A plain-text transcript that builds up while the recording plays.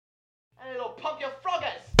pump your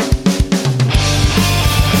froggers!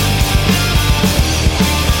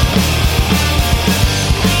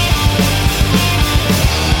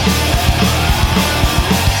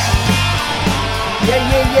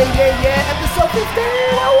 Yeah. Episode 15.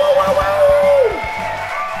 Woo.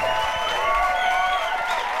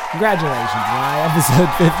 Congratulations, Ryan. Episode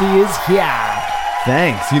 50 is here.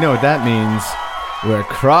 Thanks. You know what that means. We're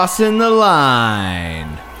crossing the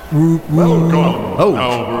line. Welcome,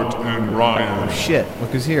 Albert and Ryan. Shit,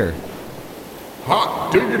 look who's here.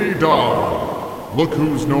 Hot diggity dog. Look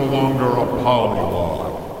who's no longer a pollywog.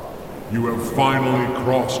 You have finally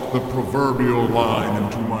crossed the proverbial line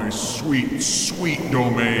into my sweet, sweet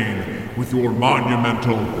domain with your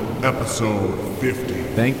monumental episode 50.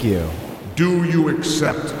 Thank you. Do you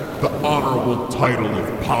accept the honorable title of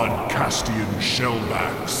Podcastian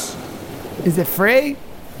Shellbacks? Is it free?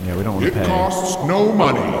 Yeah, we don't want It to pay. costs no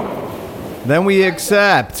money. Then we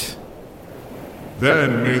accept.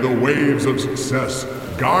 Then may the waves of success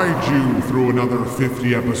guide you through another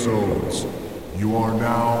 50 episodes. You are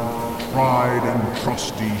now tried and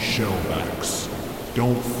trusty Shellbacks.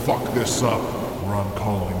 Don't fuck this up or I'm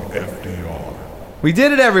calling FDR. We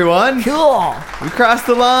did it, everyone. Cool. We crossed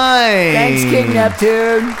the line. Thanks, King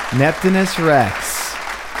Neptune. Neptunus Rex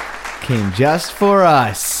came just for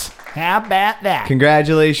us. How about that?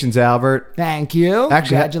 Congratulations, Albert. Thank you.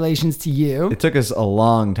 Actually, Congratulations to you. It took us a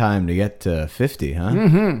long time to get to 50, huh?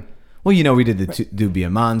 Mm-hmm. Well, you know, we did the Do Be a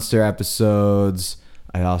Monster episodes.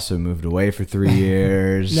 I also moved away for 3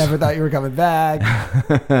 years. Never thought you were coming back.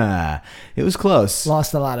 It was close.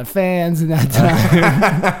 Lost a lot of fans in that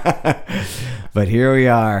time. But here we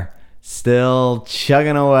are, still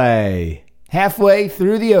chugging away. Halfway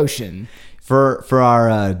through the ocean. For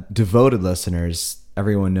our devoted listeners,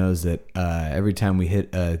 everyone knows that every time we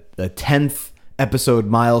hit a 10th episode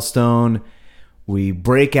milestone, we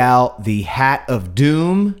break out the Hat of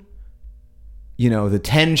Doom. You know, the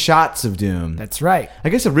 10 shots of doom. That's right. I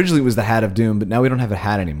guess originally it was the Hat of Doom, but now we don't have a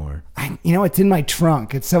hat anymore. It's in my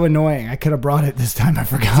trunk. It's so annoying. I could have brought it this time. I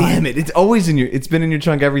forgot. Damn it. It's been in your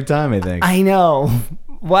trunk every time, I think. I know.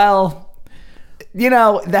 Well,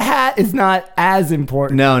 the hat is not as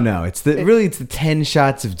important. No. It's the 10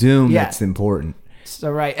 shots of doom Yeah. that's important. So,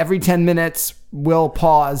 right, every 10 minutes, we'll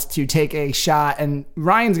pause to take a shot, and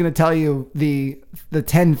Ryan's going to tell you the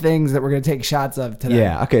 10 things that we're going to take shots of today.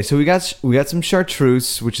 Yeah. Okay. So we got some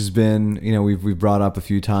chartreuse, which has been, we've brought up a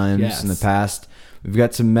few times in the past. We've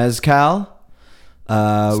got some mezcal. We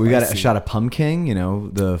got a shot of pumpkin.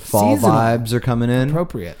 The fall Seasonal. vibes are coming in.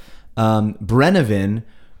 Appropriate. Brennivin,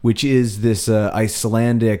 which is this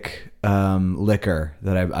Icelandic liquor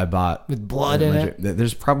that I bought With blood in it.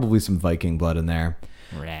 There's probably some Viking blood in there.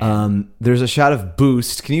 Rad. There's a shot of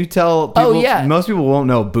Boost. Can you tell people? Oh, yeah. Most people won't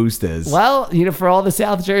know what Boost is. Well, for all the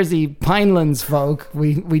South Jersey Pinelands folk,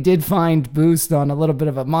 we did find Boost on a little bit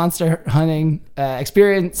of a monster hunting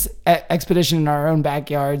expedition in our own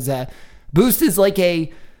backyards. Boost is like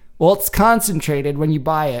it's concentrated when you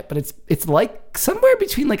buy it, but it's like somewhere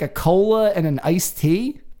between like a cola and an iced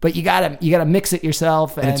tea. But you gotta mix it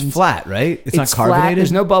yourself, and it's flat, right? It's not carbonated. Flat,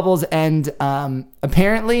 there's no bubbles, and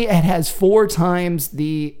apparently it has 4 times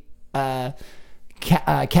the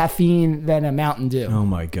caffeine than a Mountain Dew. Oh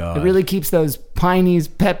my god! It really keeps those pineys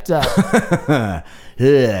pepped up.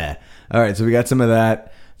 Yeah. All right, so we got some of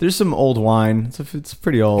that. There's some old wine. It's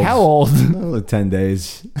pretty old. How old? Like 10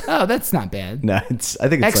 days. Oh, that's not bad. No, I think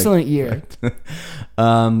it's Excellent year.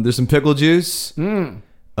 There's some pickle juice.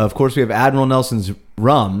 Of course, we have Admiral Nelson's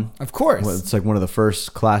rum. Of course. Well, it's like one of the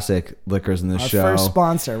first classic liquors in this Our show. first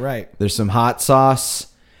sponsor, right. There's some hot sauce.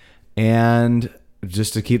 And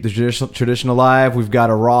just to keep the tradition alive, we've got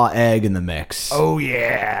a raw egg in the mix. Oh,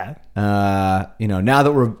 yeah. Now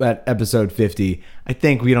that we're at episode 50, I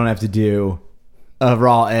think we don't have to do a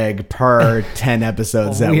raw egg per 10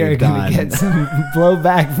 episodes that we've done. We are going to get some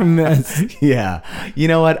blowback from this. Yeah. You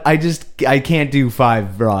know what? I can't do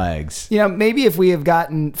 5 raw eggs. Maybe if we have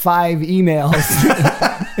gotten 5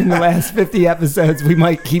 emails in the last 50 episodes, we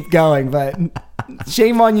might keep going, but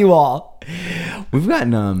shame on you all. We've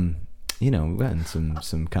gotten we've gotten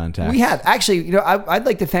some contacts. We have. Actually, I'd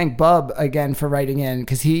like to thank Bub again for writing in,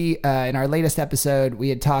 because he, in our latest episode, we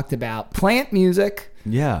had talked about plant music.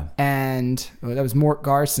 Yeah. And that was Mort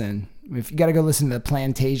Garson. You got to go listen to the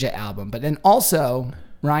Plantasia album. But then also,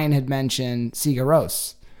 Ryan had mentioned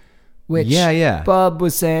Cigaros, which Bub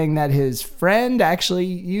was saying that his friend actually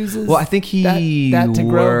uses. Well, I think that to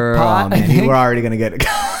grow pot. You were already going to get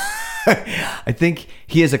I think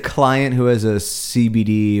he has a client who has a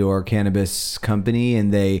CBD or cannabis company,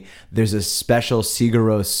 and there's a special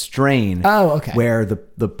Sigaros strain. Oh, okay. Where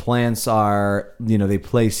the plants are, they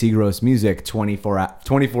play Sigaros music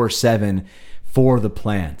 24/7 for the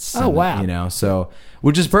plants. Oh, wow. So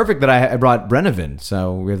which is perfect that I brought Brennivin.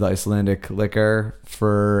 So we have the Icelandic liquor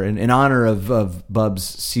in honor of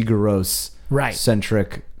Bub's Sigaros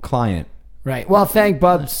centric client. Right. Well, thank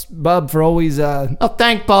Bub for always.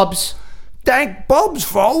 Thank Bubs. Thank Bubs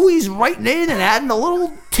for always writing in and adding a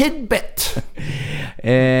little tidbit.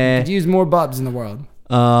 Could use more Bubs in the world.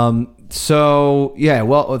 So yeah,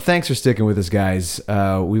 well, thanks for sticking with us, guys.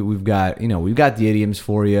 We've got the idioms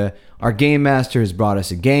for you. Our game master has brought us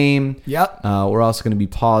a game. Yep. We're also going to be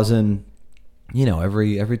pausing,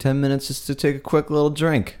 every 10 minutes just to take a quick little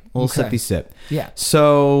drink, a little sippy sip. Yeah.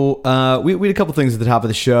 So we had a couple things at the top of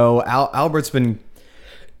the show. Albert's been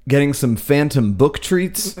getting some phantom book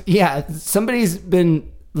treats. Yeah, somebody's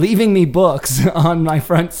been leaving me books on my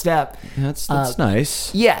front step. That's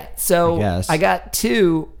nice. Yeah, so I got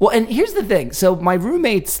 2. Well, and here's the thing. So my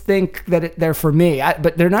roommates think that they're for me,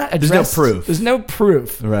 but they're not addressed. There's no proof. There's no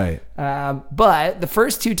proof. Right. But the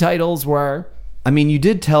first 2 titles were... I mean, you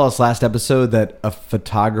did tell us last episode that a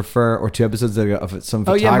photographer, or 2 episodes ago, some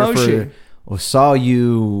photographer saw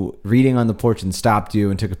you reading on the porch and stopped you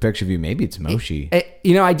and took a picture of you. Maybe it's Moshi.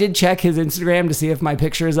 I did check his Instagram to see if my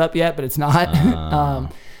picture is up yet, but it's not.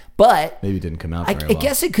 But maybe it didn't come out very well. I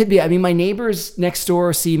guess it could be. I mean, my neighbors next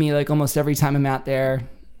door see me like almost every time I'm out there.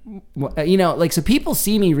 So people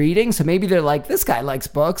see me reading, so maybe they're like, this guy likes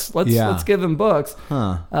books. Let's give him books.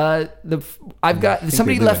 I've got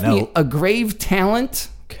somebody left me a grave talent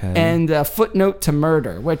and a footnote to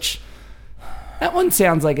murder, which that one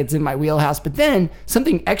sounds like it's in my wheelhouse. But then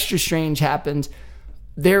something extra strange happened.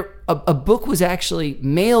 A book was actually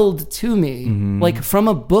mailed to me, like from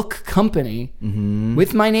a book company,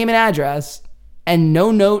 with my name and address. And no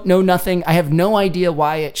note, no nothing. I have no idea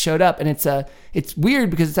why it showed up. And it's weird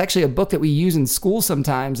because it's actually a book that we use in school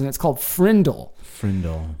sometimes, and it's called Frindle.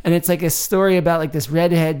 And it's like a story about like this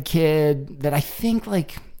redhead kid that I think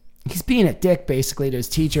like he's being a dick basically to his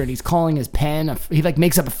teacher, and he's calling his pen. He like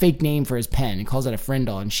makes up a fake name for his pen. He calls it a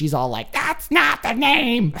Frindle, and she's all like, "That's not the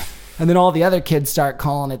name." And then all the other kids start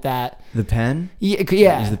calling it that. The pen?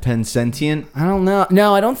 Yeah. Is the pen sentient? I don't know.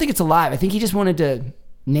 No, I don't think it's alive. I think he just wanted to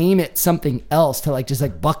name it something else to like just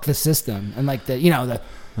like buck the system, and like the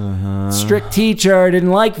strict teacher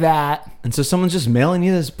didn't like that, and so someone's just mailing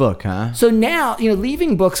you this book, huh? So now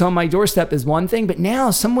leaving books on my doorstep is one thing, but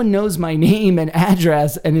now someone knows my name and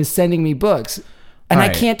address and is sending me books, and I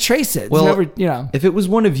can't trace it. Well, if it was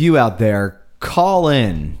one of you out there, call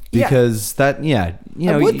in, because I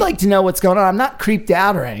would like to know what's going on. I'm not creeped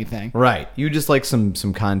out or anything, right? You just like some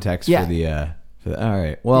context for the all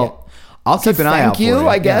right, well. I'll keep an eye out for you. Thank you,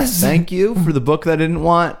 I guess. Yeah, thank you for the book that I didn't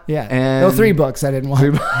want. Yeah. And 3 books I didn't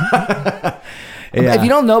want. If you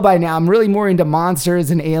don't know by now, I'm really more into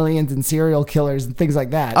monsters and aliens and serial killers and things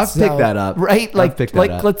like that. I've picked that up. Right?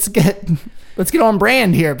 Let's get on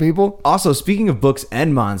brand here, people. Also, speaking of books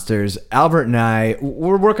and monsters, Albert and I,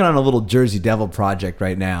 we're working on a little Jersey Devil project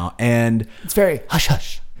right now. And it's very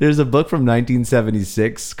hush-hush. There's a book from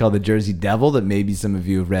 1976 called The Jersey Devil that maybe some of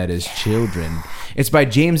you have read as children. It's by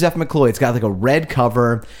James F. McCloy. It's got like a red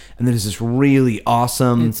cover, and there's this really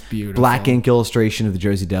awesome black ink illustration of the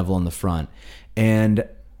Jersey Devil on the front. And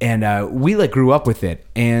we like grew up with it.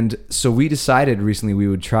 And so we decided recently we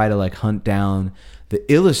would try to like hunt down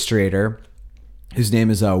the illustrator, whose name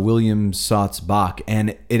is William Sautz Bach.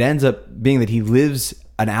 And it ends up being that he lives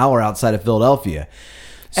an hour outside of Philadelphia.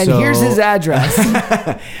 And here's his address.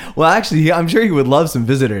 Well, actually, I'm sure he would love some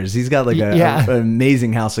visitors. He's got like an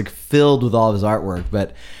amazing house, like filled with all of his artwork.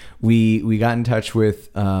 But we got in touch with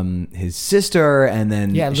his sister, and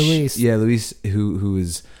then Louise. Louise, who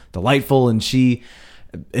is delightful, and she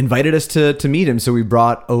invited us to meet him. So we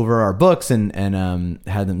brought over our books and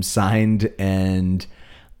had them signed, and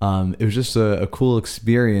it was just a cool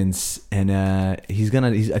experience. And I think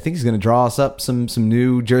he's gonna draw us up some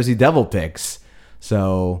new Jersey Devil picks.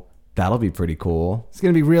 So that'll be pretty cool. It's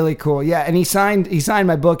going to be really cool. Yeah. And he signed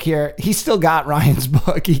my book here. He still got Ryan's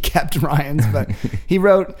book. He kept Ryan's, but he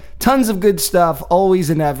wrote tons of good stuff,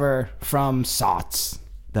 always and ever, from Sautz.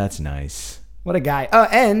 That's nice. What a guy. Oh,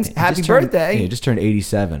 and happy birthday. He just turned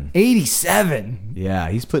 87. 87.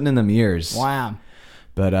 Yeah. He's putting in them years. Wow.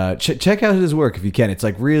 But check out his work if you can. It's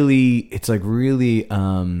really it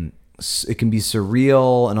can be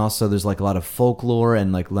surreal, and also there's like a lot of folklore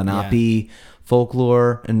and like Lenape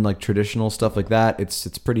folklore and like traditional stuff like that. It's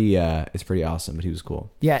pretty awesome, but he was cool.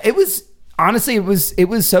 Yeah, it was honestly, it was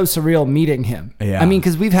so surreal meeting him. Yeah. I mean,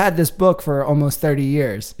 because we've had this book for almost 30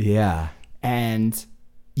 years. Yeah. And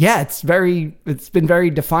yeah, it's been very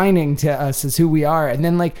defining to us as who we are. And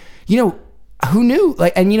then like, who knew?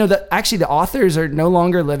 Like, and actually the authors are no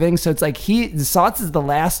longer living. So it's like Sots is the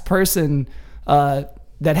last person that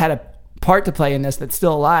had a part to play in this that's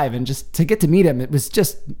still alive. And just to get to meet him, it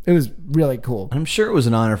was really cool. I'm sure it was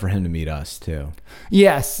an honor for him to meet us too.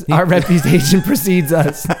 Yes, our reputation precedes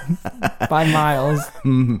us by miles.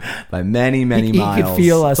 By many, many He miles. could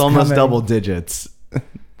feel us It's almost coming. double digits.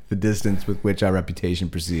 The distance with which our reputation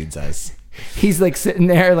precedes us. He's like sitting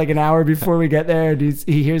there like an hour before we get there, and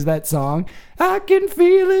he hears that song. I can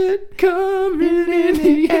feel it coming in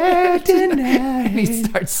the air tonight. And he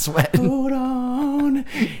starts sweating, Hold on.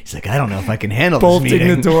 He's like, I don't know if I can handle this bolting meeting.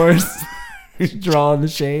 the doors, drawing the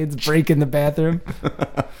shades, breaking the bathroom.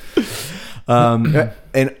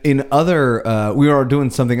 And in other, we were doing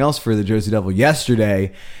something else for the Jersey Devil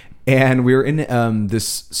yesterday, and we were in this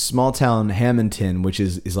small town Hamilton, which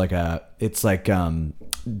is like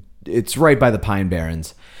it's right by the Pine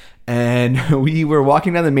Barrens, and we were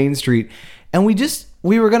walking down the main street, and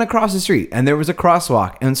we were gonna cross the street, and there was a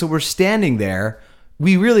crosswalk, and so we're standing there.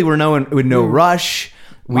 We really were with no rush.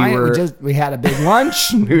 We had a big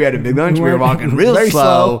lunch. We had a big lunch. We were walking real very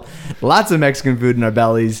slow. Lots of Mexican food in our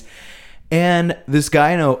bellies. And this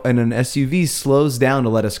guy in an SUV slows down to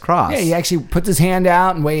let us cross. Yeah, he actually puts his hand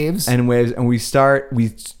out and waves. And we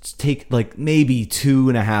take like maybe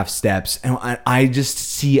 2.5 steps, and I just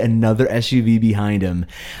see another SUV behind him,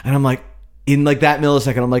 and I'm like, in like that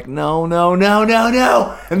millisecond, I'm like, no, and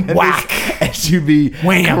then Whack. this SUV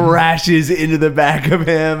Wham. crashes into the back of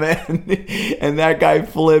him, and that guy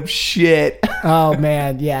flips shit. Oh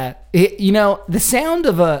man, yeah. The sound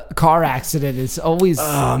of a car accident is always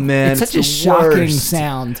man, it's such it's a the shocking worst.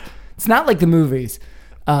 sound. It's not like the movies.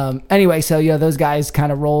 Anyway, so those guys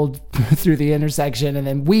kind of rolled through the intersection, and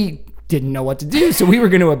then we didn't know what to do, so we were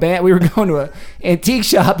going to an antique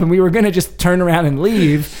shop, and we were going to just turn around and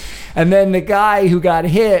leave. And then the guy who got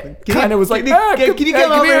hit kind of was like, can you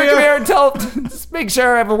come here and tell, just make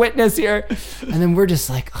sure I have a witness here. And then we're just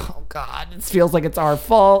like, oh God, it feels like it's our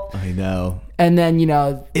fault. I know. And then,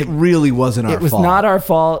 It really wasn't our fault. it was not our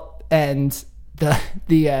fault. And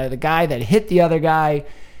the guy that hit the other guy,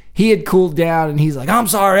 he had cooled down, and he's like, I'm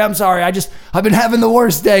sorry. I've been having the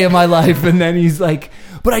worst day of my life. And then he's like,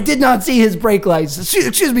 but I did not see his brake lights.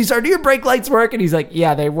 Excuse me, sir, do your brake lights work? And he's like,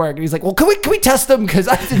 yeah, they work. And he's like, well, can we test them? Because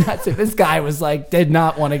I did not see. This guy was like, did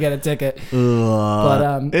not want to get a ticket.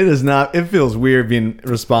 But it is not. It feels weird being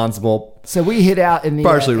responsible. so we hid out in the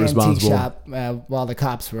Partially antique responsible. shop while the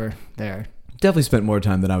cops were there. Definitely spent more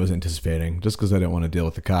time than I was anticipating, just because I didn't want to deal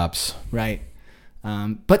with the cops. Right.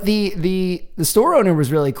 But the store owner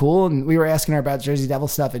was really cool, and we were asking her about Jersey Devil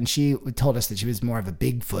stuff, and she told us that she was more of a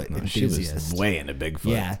Bigfoot enthusiast. She was way into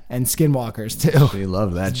Bigfoot. Yeah, and skinwalkers too. She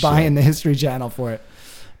loved that shit. Buying the History Channel for it.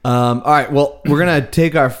 All right, well, we're going to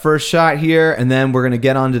take our first shot here, and then we're going to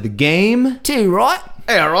get on to the game. Two, right?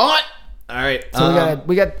 Hey, all right. All right. So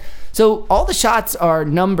we got. So all the shots are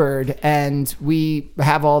numbered, and we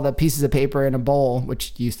have all the pieces of paper in a bowl,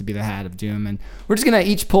 which used to be the hat of doom, and we're just gonna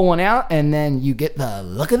each pull one out, and then you get the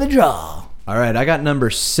luck of the draw. All right, I got number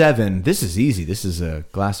 7. This is easy. This is a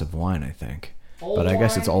glass of wine, I think. But I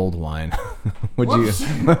guess it's old wine.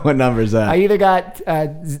 What number is that? I either got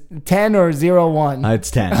 10 or 01.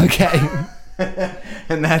 It's 10. Okay.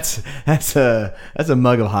 And that's a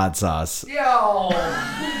mug of hot sauce. Yo.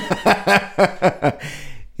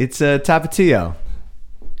 It's a Tapatio.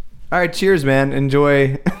 All right, cheers, man.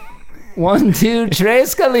 Enjoy. 1, 2, Tre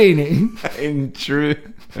Scalini. In true.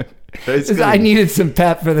 I needed some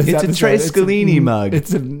pep for this It's episode. a Tre Scalini mug.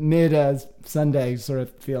 It's a mid Sunday sort of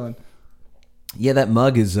feeling. Yeah, that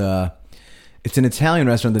mug is it's an Italian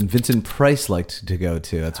restaurant that Vincent Price liked to go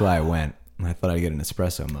to. That's why I went. I thought I'd get an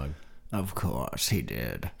espresso mug. Of course he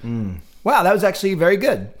did. Wow, that was actually very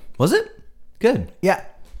good. Was it? Good. Yeah.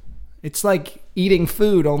 It's like eating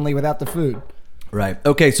food only without the food. Right.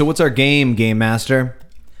 Okay, so what's our game Master?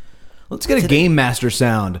 Let's get a Game Master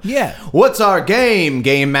sound. Yeah. What's our Game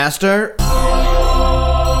Master? Yeah,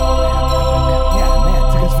 man,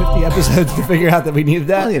 it took us 50 episodes to figure out that we needed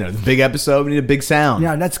that. Well, it's a big episode. We need a big sound.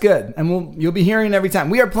 Yeah, that's good. And you'll be hearing it every time.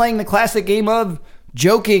 We are playing the classic game of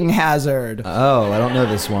Joking Hazard. Oh, I don't know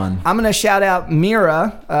this one. I'm going to shout out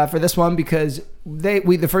Mira for this one because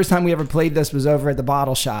the first time we ever played this was over at the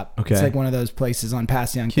Bottle Shop. Okay. It's like one of those places on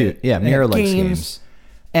Passyunk. Cute. Yeah, They Mira have likes games.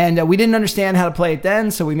 And we didn't understand how to play it then,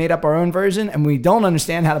 so we made up our own version, and we don't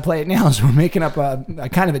understand how to play it now, so we're making up a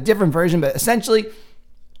kind of a different version. But essentially,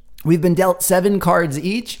 we've been dealt 7 cards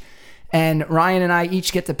each, and Ryan and I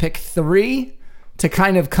each get to pick 3 to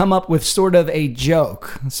kind of come up with sort of a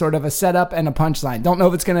joke, sort of a setup and a punchline. Don't know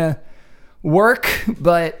if it's going to work,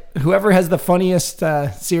 but whoever has the funniest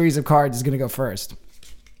series of cards is going to go first.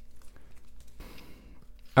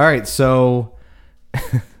 All right, so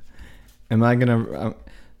I'm gonna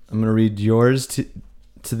read yours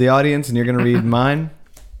to the audience, and you're gonna read mine.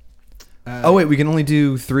 Oh wait, we can only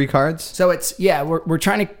do 3 cards. So it's we're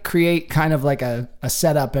trying to create kind of like a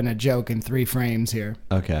setup and a joke in 3 frames here.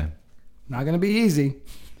 Okay. Not gonna be easy.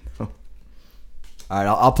 All right,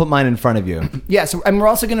 I'll put mine in front of you. Yeah. So and we're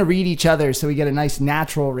also gonna read each other so we get a nice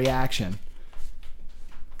natural reaction.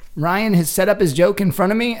 Ryan has set up his joke in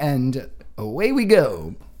front of me, and away we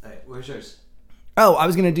go. Hey, where's yours? Oh, I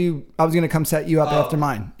was gonna come set you up after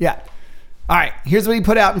mine. Yeah. All right. Here's what he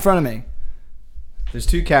put out in front of me. There's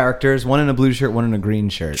 2 characters, one in a blue shirt, one in a green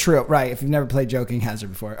shirt. True. Right. If you've never played Joking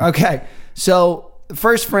Hazard before. Okay. So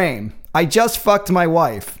first frame, I just fucked my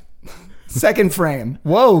wife. Second frame,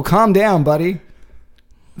 whoa, calm down, buddy.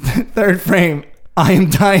 Third frame, I am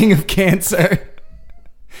dying of cancer.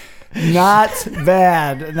 Not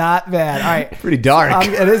bad. Not bad. All right. Pretty dark.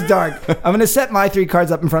 It is dark. I'm going to set my 3 cards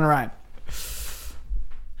up in front of Ryan.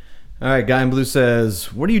 All right, guy in blue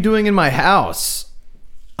says, "What are you doing in my house?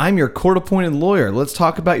 I'm your court-appointed lawyer. Let's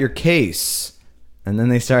talk about your case." And then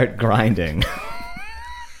they start grinding.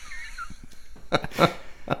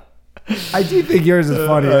 I do think yours is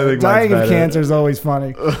funny. I think Dying mine's of better. cancer is always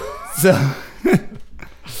funny. So,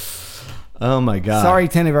 Oh my god. sorry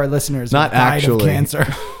to any of our listeners. Not who died actually. of cancer.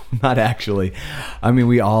 Not actually. I mean,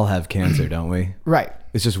 we all have cancer, don't we? Right.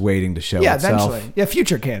 It's just waiting to show Yeah, itself. eventually. Yeah,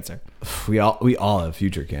 future cancer. We all have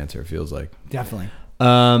future cancer, it feels like. Definitely.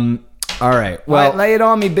 All right. Well, Lay it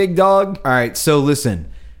on me, big dog. all right. So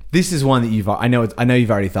listen, this is one that I know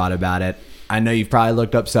you've already thought about it. I know you've probably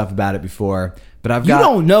looked up stuff about it before, but You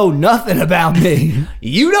don't know nothing about me.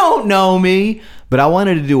 You don't know me, but I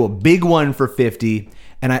wanted to do a big one for 50,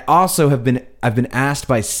 and I also I've been asked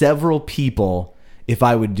by several people if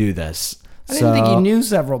I would do this. I didn't think you knew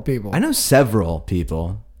several people. I know several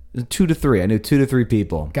people, 2 to 3. I knew 2 to 3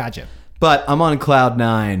 people. Gotcha. But I'm on cloud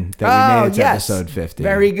 9 that we made it to episode 50.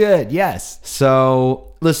 Very good. Yes.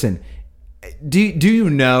 So listen, do you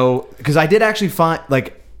know? Because I did actually find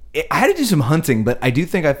I had to do some hunting, but I do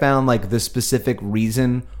think I found the specific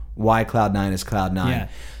reason why cloud 9 is cloud 9. Yeah.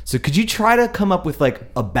 So could you try to come up with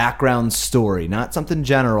a background story, not something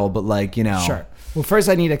general, but Sure. Well, first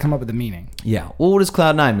I need to come up with a meaning. Yeah. Well, what does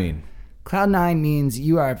cloud 9 mean? Cloud 9 means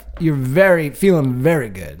you're feeling very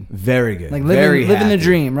good. Very good. Like very living the happy.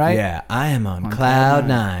 dream, right? Yeah. I am on cloud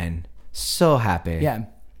 9. So happy. Yeah.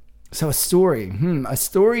 So a story. A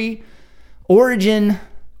story origin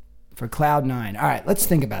for cloud 9. All right, let's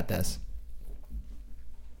think about this.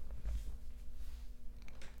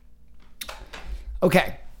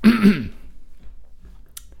 Okay.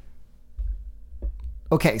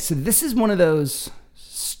 Okay, so this is one of those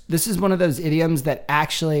idioms that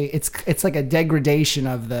actually it's like a degradation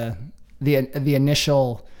of the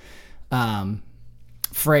initial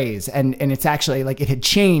phrase, and it's actually it had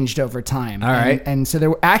changed over time. All right. And so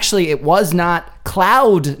it was not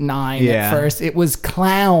cloud 9 Yeah. at first, it was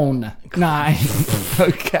clown 9.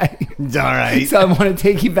 Okay. All right. So I want to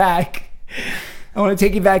take you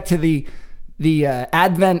back to the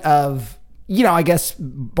advent of, I guess,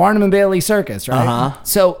 Barnum and Bailey Circus, right? Uh-huh.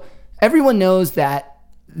 So everyone knows that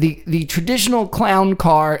the traditional clown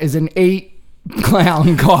car is an 8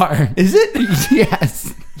 clown car. Is it?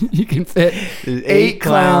 Yes. You can fit There's 8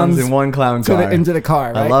 clowns in one clown car. into the car,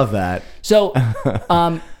 right? I love that. So,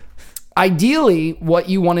 ideally, what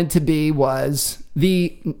you wanted to be was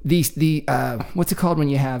the what's it called when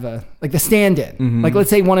you have the stand-in? Mm-hmm. Let's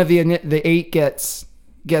say one of the 8 gets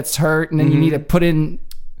hurt, and then you need to put in.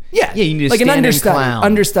 Yeah, Yeah, you need a like an stand-in understudy, clown.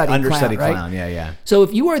 understudy clown, right? Yeah. So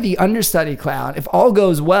if you are the understudy clown, if all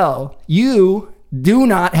goes well, you do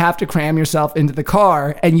not have to cram yourself into the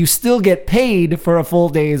car, and you still get paid for a full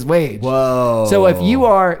day's wage. Whoa. So if you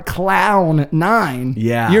are clown 9,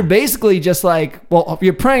 Yeah. you're basically just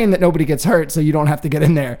you're praying that nobody gets hurt so you don't have to get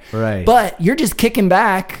in there. Right. But you're just kicking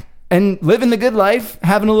back and living the good life,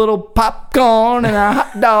 having a little popcorn and a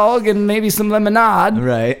hot dog and maybe some lemonade.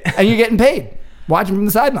 Right. And you're getting paid, watching from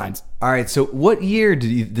the sidelines. All right. So what year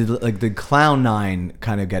did the clown 9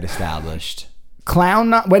 kind of get established?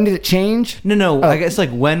 When did it change? No. I guess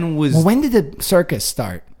when was? Well, when did the circus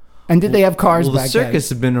start? And did they have cars Well, the back circus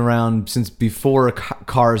had been around since before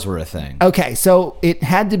cars were a thing. then? Okay, so it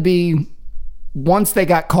had to be once they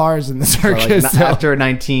got cars in the circus. so- After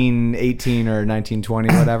 1918 or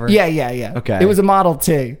 1920, whatever. Yeah. Okay. It was a Model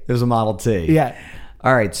T. It was a Model T. Yeah.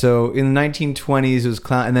 All right, so in the 1920s it was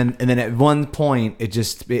clown, and then at one point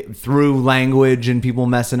through language and people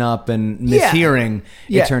messing up and mishearing,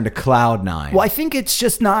 Yeah. it turned to Cloud Nine. Well, I think it's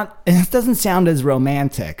just not. It doesn't sound as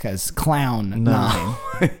romantic as Clown Nine.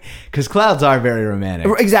 Because clouds are very romantic.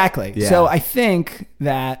 Exactly. Yeah. So I think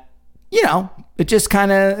that it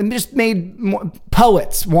just made more,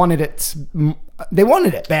 poets wanted it. They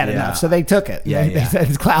wanted it bad Yeah. enough, so they took it. Yeah, They said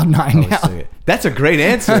it's Cloud Nine now. That's a great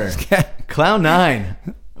answer. Clown Nine.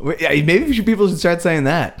 Yeah, maybe people should start saying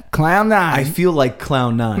that. Clown Nine. I feel like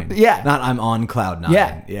Clown Nine. Yeah. Not I'm on Cloud Nine.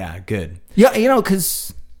 Yeah. Yeah, good. Yeah,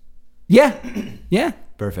 because yeah.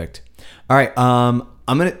 Perfect. All right.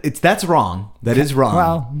 That's wrong. That is wrong.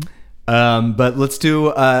 Well, But let's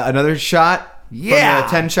do another shot. Yeah. From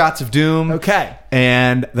the 10 shots of doom. okay.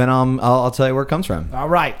 And then I'll tell you where it comes from. All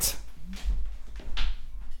right.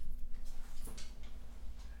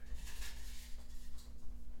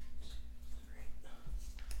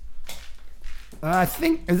 I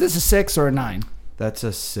think, is this a 6 or a 9? That's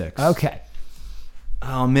a 6. Okay.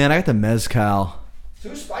 Oh man, I got the mezcal.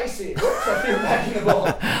 Too spicy. Oops, I threw it back in the bowl.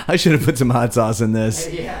 I should have put some hot sauce in this.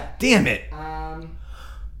 Yeah. Damn it.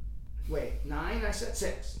 Wait, 9? I said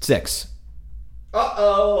 6. 6.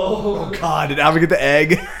 Uh-oh. Oh God, did Albert get the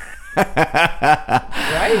egg? Right?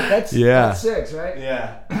 That's 6, right?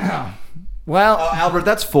 Yeah. Well, Oh, Albert,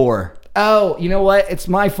 that's 4. oh, you know what? It's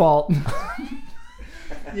my fault.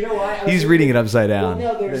 You know why? He's reading it upside down.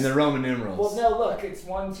 Well, no, there's- in the Roman numerals. Well, no, look, it's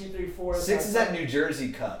 1, 2, 3, 4. 6 is that New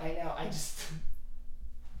Jersey cup. I know. I just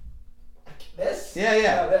this.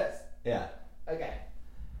 Yeah. Oh, this. Yeah. Okay.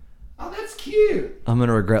 Oh, that's cute. I'm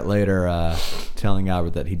gonna regret later telling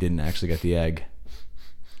Albert that he didn't actually get the egg.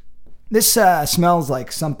 This smells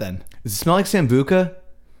like something. Does it smell like Sambuca?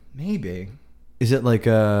 Maybe. Is it like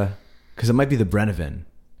because it might be the Brennivin.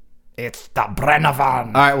 It's the Brennivan.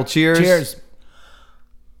 All right, well, cheers. Cheers.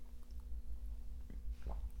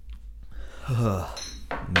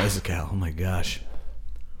 Mezcal. Oh my gosh.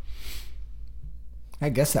 I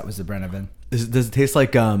guess that was the Brennivan. Does it taste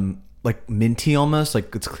like minty almost?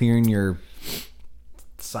 Like it's clearing your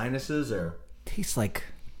sinuses, or Tastes like.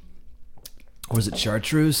 is it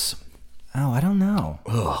chartreuse? Oh, I don't know.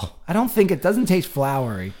 Ugh. I don't think it doesn't taste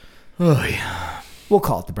flowery. Oh yeah. We'll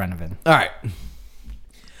call it the Brennivan. All right.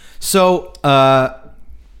 So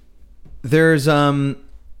there's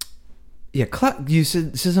you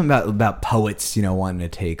said something about poets, wanting to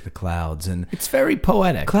take the clouds, and It's very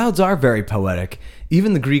poetic. clouds are very poetic.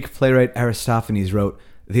 Even the Greek playwright Aristophanes wrote,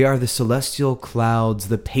 "They are the celestial clouds,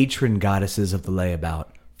 the patron goddesses of the layabout.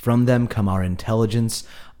 From them come our intelligence,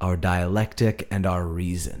 our dialectic, and our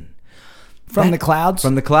reason." From the clouds?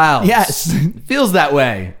 From the clouds. Yes. Feels that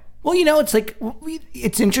way. Well, it's like,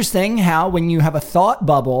 it's interesting how when you have a thought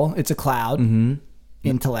bubble, it's a cloud. Mm-hmm.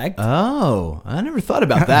 Intellect. Oh, I never thought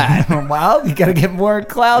about that. Well, you got to get more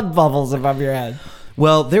cloud bubbles above your head.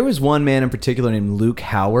 Well, there was one man in particular named Luke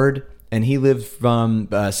Howard, and he lived from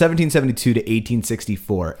 1772 to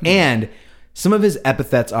 1864. And some of his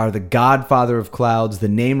epithets are the godfather of clouds, the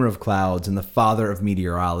namer of clouds, and the father of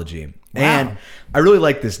meteorology. Wow. And I really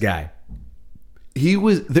like this guy. He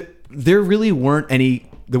was there really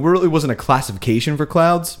wasn't a classification for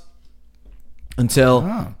clouds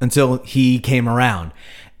until he came around.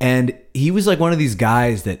 And he was like one of these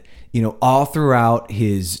guys that, all throughout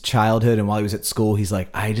his childhood and while he was at school, he's like,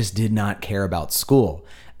 I just did not care about school.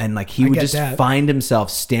 And like he would get just that. find himself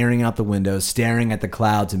staring out the windows, staring at the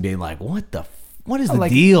clouds and being like, what is the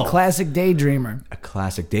Like deal? classic daydreamer. A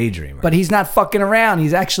classic daydreamer. But he's not fucking around.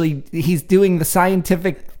 He's doing the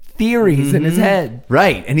scientific theories in his head.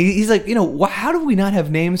 Right. And he's like, how do we not have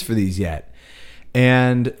names for these yet?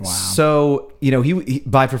 And so, he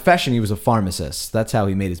by profession, he was a pharmacist. That's how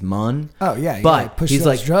he made his mon. Oh, yeah. You But gotta push he's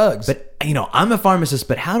those like, drugs. But, I'm a pharmacist,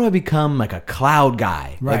 but how do I become like a cloud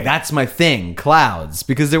guy? Right. Like, that's my thing, clouds.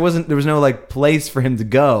 Because there was no like place for him to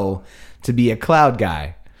go to be a cloud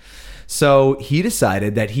guy. So he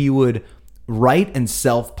decided that he would write and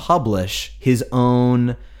self-publish his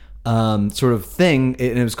own sort of thing,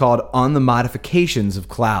 and it was called On the Modifications of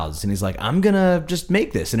Clouds. And he's like, I'm gonna just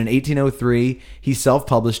make this. And in 1803 he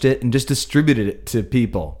self-published it and just distributed it to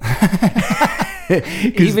people.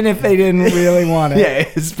 Even if they didn't really want it.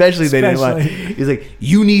 Yeah, especially they didn't want it. He's like,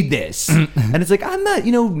 you need this. And it's like, I'm not,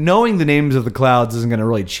 knowing the names of the clouds isn't gonna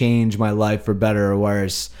really change my life for better or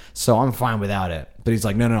worse, so I'm fine without it. But he's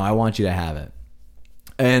like, no, I want you to have it.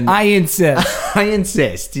 And I insist. I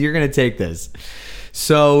insist. You're going to take this.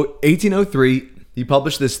 So 1803, he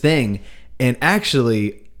published this thing. And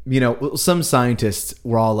actually, some scientists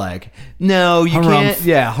were all like, no, you Harumph. can't.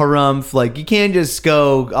 Yeah, harumph. Like, you can't just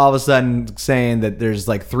go all of a sudden saying that there's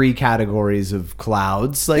like 3 categories of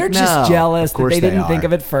clouds. Like, They're no, just jealous of that course they didn't think are.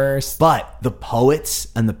 of it first. But the poets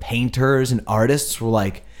and the painters and artists were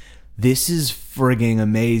like, this is frigging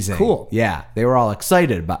amazing. Cool. Yeah, they were all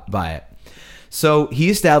excited by it. So he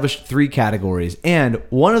established 3 categories. And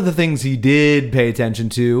one of the things he did pay attention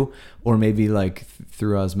to, or maybe like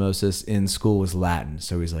through osmosis in school, was Latin.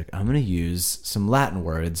 So he's like, I'm going to use some Latin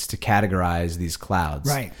words to categorize these clouds.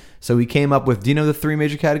 Right. So he came up with, do you know the 3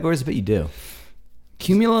 major categories? I bet you do.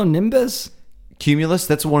 Cumulonimbus? Cumulus,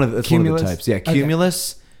 that's one of the Cumulus? types. Yeah, Okay.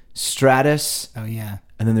 cumulus, stratus, Oh, yeah.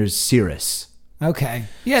 and then there's cirrus. Okay.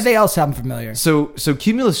 Yeah, they all sound familiar. So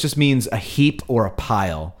cumulus just means a heap or a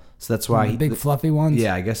pile. So that's why The big fluffy ones?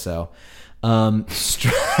 Yeah, I guess so. Guess.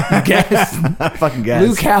 I fucking guess.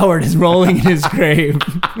 Luke Howard is rolling in his grave.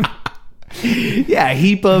 Yeah, a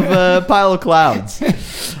heap of pile of clouds.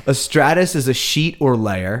 A stratus is a sheet or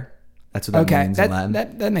layer. That's what that Okay, means in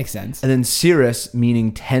Latin. that makes sense. And then cirrus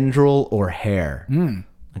meaning tendril or hair.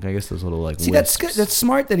 Like, I guess those little like See, that's wisps. good. That's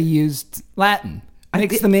smart that he used Latin.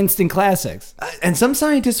 Makes them instant classics. And some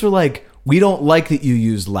scientists were like, we don't like that you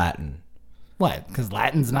used Latin. What? Because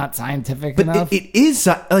Latin's not scientific But enough? it is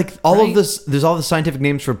like all Right. of this. There's all the scientific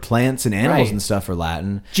names for plants and animals Right. and stuff are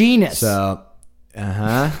Latin. Genus. So,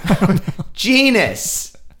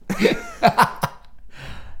 Genus.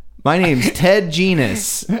 My name's Ted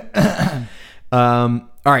Genus. All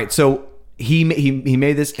right, so he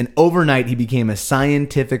made this, and overnight he became a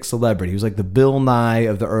scientific celebrity. He was like the Bill Nye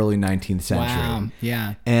of the early 19th century. Wow.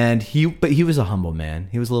 Yeah. And he was a humble man.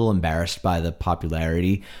 He was a little embarrassed by the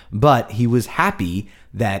popularity, but he was happy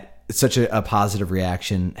that such a positive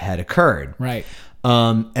reaction had occurred. Right.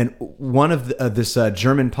 And one of this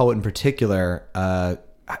German poet in particular, I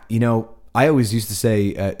always used to say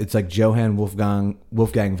it's like Johann Wolfgang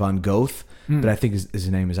von Goethe, but I think his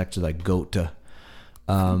name is actually like Goethe.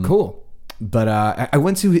 Cool. But I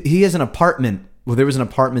went to, he has an apartment. Well, there was an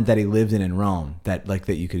apartment that he lived in Rome that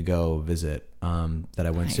you could go visit. That I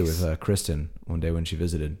went to with Kristen one day when she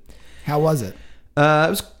visited. How was it? It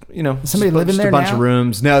was, Somebody living just there a bunch now? of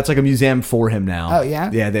rooms. No, it's like a museum for him now. Oh, yeah?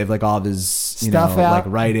 Yeah, they have like all of his Stuff like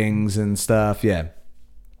out? writings and stuff. Yeah.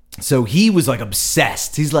 So he was like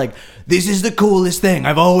obsessed. He's like, this is the coolest thing.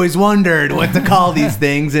 I've always wondered what to call these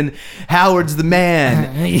things, and Howard's the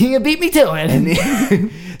man. You beat me to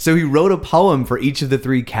it. So he wrote a poem for each of the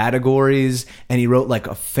 3 categories, and he wrote like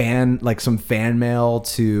some fan mail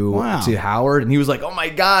to Wow. to Howard, and he was like, "Oh my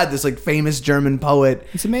God, this like famous German poet,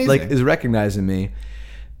 It's amazing. like is recognizing me,"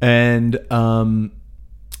 and so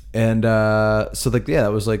like yeah,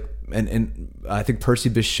 that was like, and I think Percy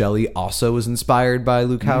Bysshe Shelley also was inspired by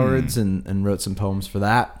Luke Howard's and wrote some poems for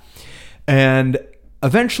that, and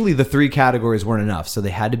eventually the 3 categories weren't enough, so they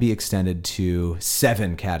had to be extended to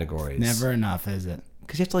 7 categories. Never enough, is it?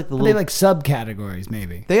 Because you have to like the Are little they like subcategories,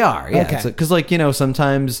 maybe? they are, yeah. Okay. Because like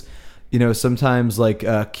sometimes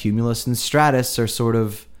like cumulus and stratus are sort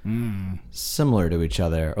of similar to each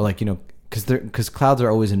other, or like because clouds are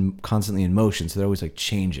always constantly in motion, so they're always like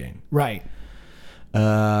changing. Right. Do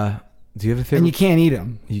you have a favorite? And you can't eat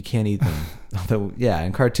them. You can't eat them. Although, yeah,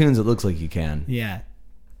 in cartoons it looks like you can. Yeah.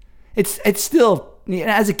 It's still,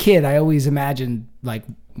 as a kid, I always imagined like,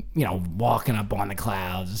 walking up on the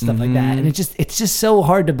clouds and stuff like that. And it's just so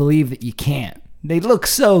hard to believe that you can't. They look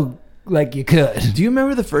so like you could. Do you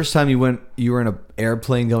remember the first time you were in an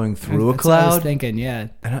airplane going through a That's what I was cloud? thinking, yeah.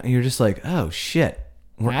 And you're just like, oh shit,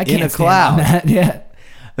 we're I in can't a stand on cloud. that. Yeah.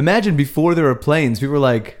 Imagine before there were planes, people were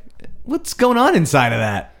like, what's going on inside of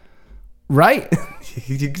that? Right.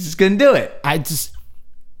 You just couldn't do it. It's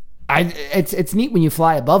neat when you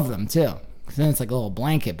fly above them too. 'Cause then it's like a little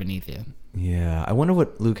blanket beneath you. Yeah, I wonder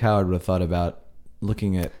what Luke Howard would have thought about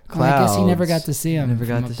looking at Well, clouds. I guess he never got to see him. Never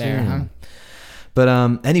got from to up see there, him. But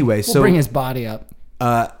anyway, We'll so bring his body up.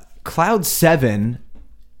 Cloud 7.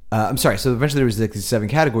 I'm sorry. So eventually there was like these 7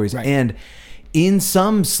 categories, Right. and in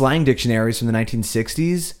some slang dictionaries from the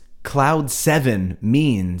 1960s, Cloud 7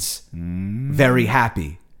 means very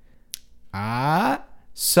happy.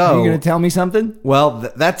 So Are you gonna tell me something?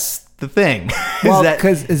 well, that's the thing. Well, that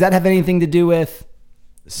because does that have anything to do with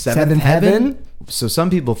seventh heaven? So some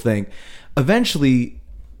people think eventually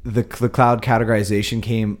the cloud categorization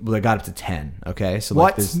came. Well, it got up to 10. Okay, so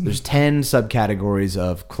like What? there's 10 subcategories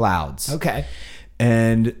of clouds. Okay.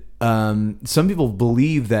 And some people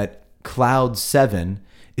believe that Cloud 7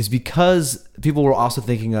 is because people were also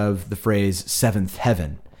thinking of the phrase seventh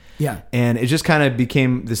heaven. Yeah. And it just kind of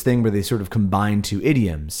became this thing where they sort of combined 2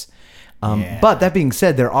 idioms. But that being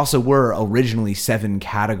said, there also were originally 7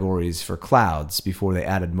 categories for clouds before they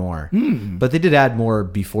added more. But they did add more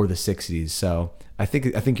before the 60s. So I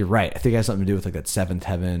think you're right. I think it has something to do with like that 7th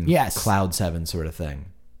heaven, cloud 7 sort of thing.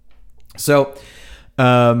 So,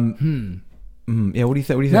 yeah, what do you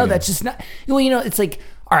think? No, that's just not. Well, it's like,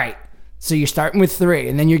 all right. So you're starting with 3,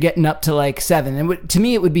 and then you're getting up to like 7. And to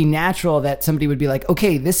me, it would be natural that somebody would be like,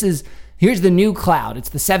 okay, here's the new cloud. It's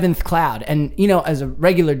the 7th cloud. And, as a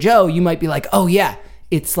regular Joe, you might be like, oh yeah,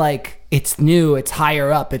 it's like, it's new, it's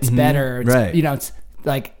higher up, it's better. It's, right. It's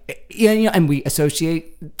like, and we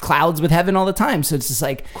associate clouds with heaven all the time. So it's just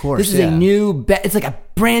like, of course, this is a new, it's like a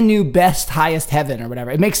brand new best, highest heaven or whatever.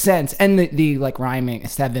 It makes sense. And the like rhyming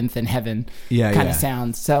 7th and heaven kind of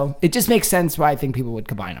sounds. So it just makes sense why I think people would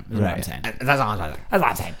combine them. Is what I'm saying. That's all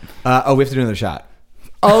I'm saying. We have to do another shot.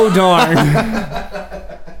 Oh, darn.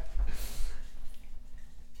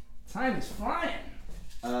 Time is flying.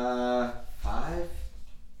 5.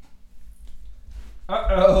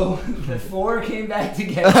 Uh-oh. The 4 came back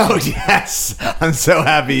together. Oh, yes. I'm so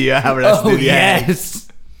happy you have us do the yes.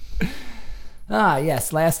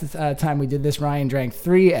 Yes. Last time we did this, Ryan drank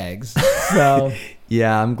 3 eggs. So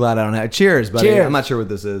yeah, I'm glad I don't have. Cheers, buddy. Cheers. I'm not sure what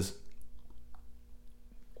this is.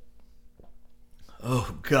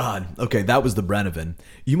 Oh, God. Okay, that was the Brennivin.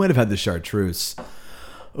 You might have had the chartreuse.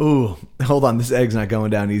 Ooh, hold on. This egg's not going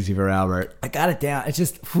down easy for Albert. I got it down. It's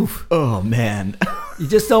just, whew. Oh, man. You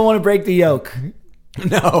just don't want to break the yolk.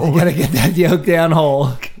 No. You got to get that yolk down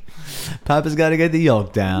whole. Papa's got to get the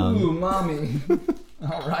yolk down. Ooh, mommy.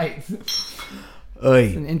 All right. Oy.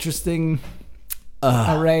 It's an interesting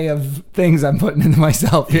array of things I'm putting into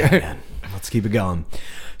myself here. Yeah, man. Let's keep it going.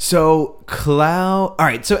 So, cloud. All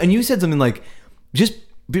right. So, and you said something like, just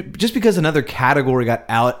because another category got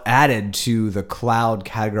added to the cloud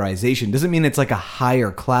categorization doesn't mean it's like a higher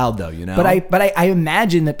cloud, though. But I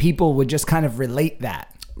imagine that people would just kind of relate that.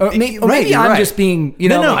 Or maybe Right, I'm right. just being,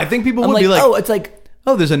 No, I think people would be like, oh, it's like,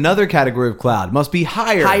 oh, there's another category of cloud. Must be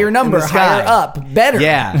higher number, in the sky. higher up, better.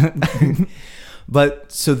 Yeah.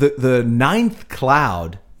 But so the 9th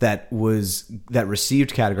cloud that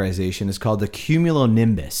received categorization is called the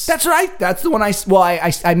cumulonimbus. That's right. That's the one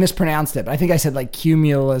I mispronounced it, but I think I said like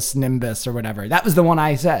cumulus nimbus or whatever. That was the one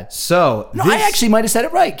I said. So no, I actually might have said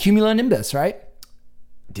it right. Cumulonimbus, right?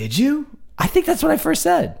 Did you? I think that's what I first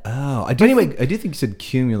said. Oh, I do think you said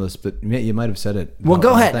cumulus, but you might have said it. Well,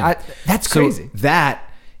 go ahead. That's crazy. So that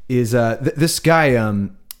is this guy.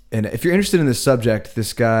 And if you're interested in this subject,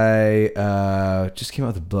 this guy just came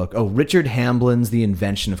out with a book. Oh, Richard Hamblin's The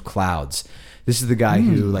Invention of Clouds. This is the guy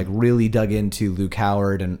who like really dug into Luke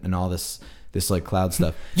Howard and all this like cloud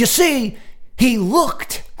stuff. You see, he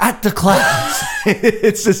looked at the clouds.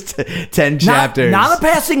 It's just 10 chapters. Not a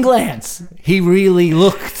passing glance. He really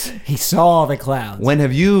looked. He saw the clouds. When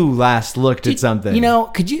have you last looked at something?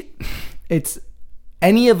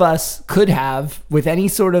 Any of us could have, with any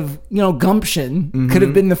sort of, gumption, could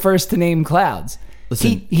have been the first to name clouds.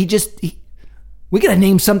 Listen, we gotta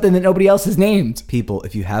name something that nobody else has named. People,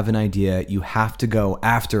 if you have an idea, you have to go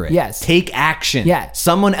after it. Yes. Take action. Yeah.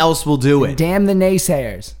 Someone else will do it. Damn the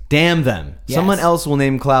naysayers. Damn them. Yes. Someone else will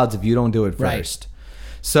name clouds if you don't do it first. Right.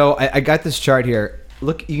 So I got this chart here.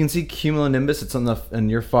 Look, you can see cumulonimbus. It's on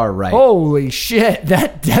your far right. Holy shit!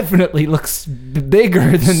 That definitely looks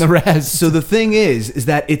bigger than the rest. So the thing is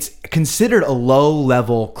that it's considered a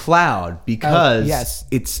low-level cloud because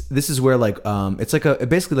this is where like it's like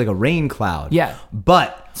basically like a rain cloud. Yeah.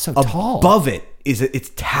 But so tall. Above it is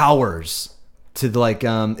it towers to like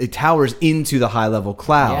it towers into the high-level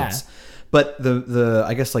clouds. Yeah. But the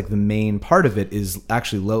I guess like the main part of it is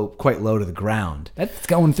actually quite low to the ground. That's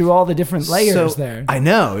going through all the different layers there. I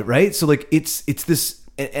know, right? So like it's this,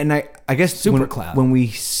 and I guess super cloud. When we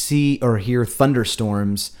see or hear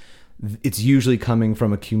thunderstorms, it's usually coming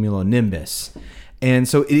from a cumulonimbus. And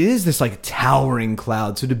so it is this like towering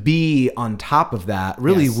cloud. So to be on top of that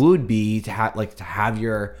really would be to have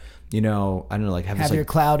your, I don't know, like have your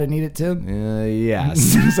cloud and eat it too. Yes.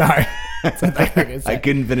 Sorry. I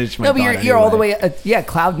couldn't finish my thought but you're all the way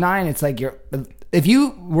cloud 9. It's like if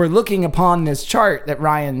you were looking upon this chart that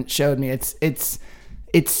Ryan showed me, it's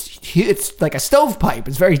like a stovepipe.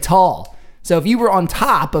 It's very tall. So if you were on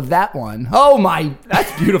top of that one,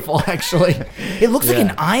 that's beautiful actually. It looks like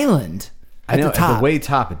an island at the top. At the way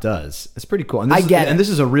top it does. It's pretty cool. And this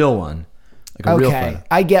is a real one. Like a real photo.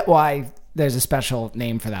 I get why there's a special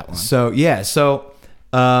name for that one. So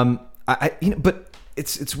but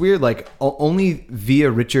it's weird. Like only via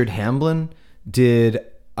Richard Hamblin did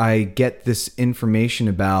I get this information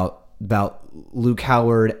about Luke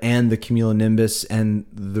Howard and the cumulonimbus and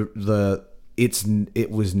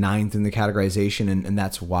it was ninth in the categorization, and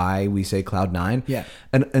that's why we say Cloud 9. Yeah.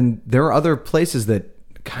 And there are other places that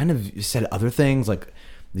kind of said other things, like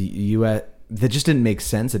the U.S. that just didn't make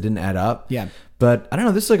sense. It didn't add up. Yeah. But I don't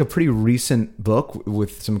know. This is like a pretty recent book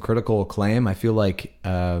with some critical acclaim. I feel like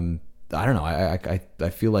I don't know. I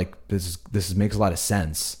feel like this makes a lot of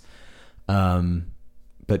sense.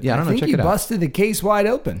 But yeah, I don't know. Check you it out. busted the case wide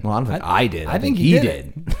open. Well, I don't think I did. I think he you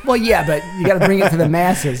did. Well, yeah, but you got to bring it to the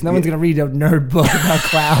masses. No one's going to read a nerd book about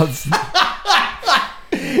clouds.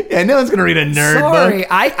 Yeah, no one's gonna read a nerd Sorry, book.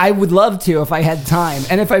 I would love to if I had time,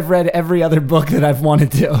 and if I've read every other book that I've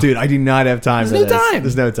wanted to. Dude, I do not have time for There's this. no time.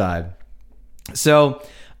 There's no time. So,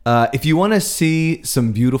 if you want to see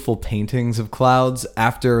some beautiful paintings of clouds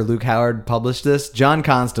after Luke Howard published this, John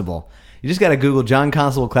Constable. You just got to Google John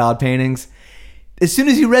Constable cloud paintings. As soon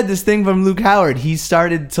as you read this thing from Luke Howard, he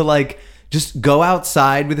started to like just go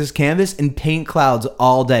outside with his canvas and paint clouds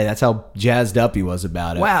all day. That's how jazzed up he was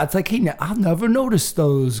about it. Wow, it's like, hey, I've never noticed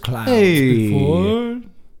those clouds Hey. before.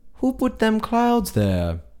 Who put them clouds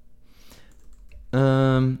there?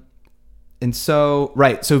 And so,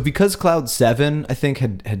 right. So because Cloud 7, I think,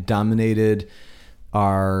 had dominated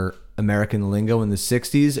our American lingo in the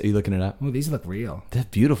 60s. Are you looking it up? Oh, these look real. They're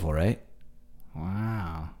beautiful, right?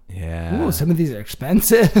 Wow. Yeah. Ooh, some of these are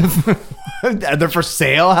expensive. They're for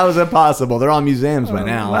sale? How is that possible? They're all museums by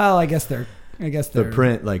now. Well, I guess they're the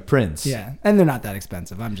print, like prints. Yeah, and they're not that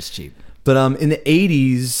expensive. I'm just cheap. But in the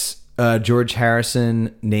 80s, George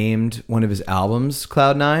Harrison named one of his albums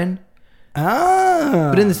Cloud 9.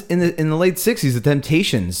 Ah. But in the late 60s, the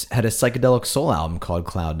Temptations had a psychedelic soul album called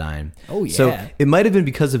Cloud 9. Oh, yeah. So it might have been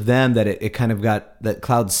because of them that it kind of got, that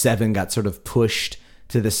Cloud 7 got sort of pushed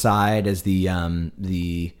to the side as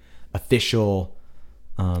the official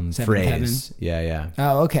phrase. Yeah.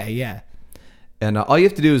 Oh, okay, yeah. And all you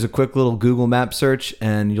have to do is a quick little Google map search,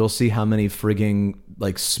 and you'll see how many frigging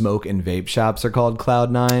like smoke and vape shops are called Cloud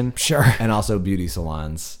 9. Sure. And also beauty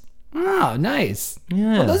salons. Oh, nice.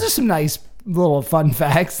 Yeah. Well, those are some nice little fun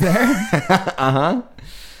facts there.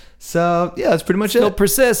 So yeah, that's pretty much Still it.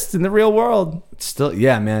 persists in the real world. Still,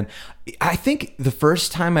 yeah, man. I think the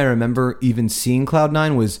first time I remember even seeing Cloud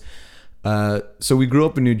 9 was, so we grew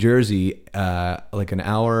up in New Jersey, like an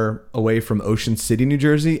hour away from Ocean City, New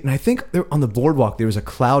Jersey. And I think there, on the boardwalk, there was a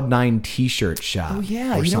Cloud 9 t-shirt shop. Oh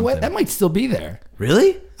yeah, or you know what? something. That might still be there.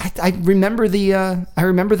 Really? I remember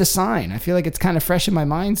the sign. I feel like it's kind of fresh in my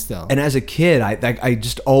mind still. And as a kid, I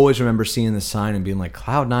just always remember seeing the sign and being like,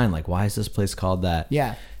 Cloud 9, like, why is this place called that?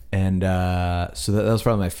 Yeah. And so that was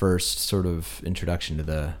probably my first sort of introduction to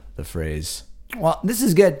the phrase. Well, this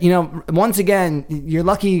is good. You know, once again, you're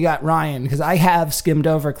lucky you got Ryan, because I have skimmed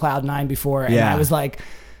over Cloud 9 before, and Yeah. I was like,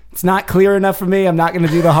 it's not clear enough for me. I'm not going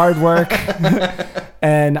to do the hard work.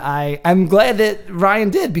 And I'm glad that Ryan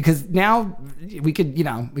did, because now we could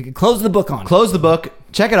close the book on it. Close the book,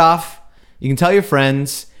 check it off. You can tell your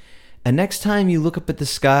friends. And next time you look up at the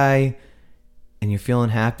sky and you're feeling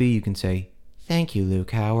happy, you can say, thank you,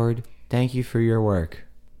 Luke Howard. Thank you for your work.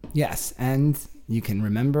 Yes, and you can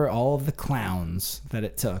remember all of the clowns that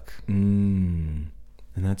it took. And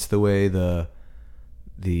that's the way the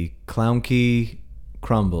clown key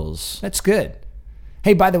crumbles. That's good.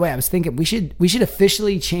 Hey, by the way, I was thinking we should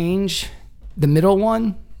officially change the middle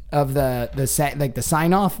one of the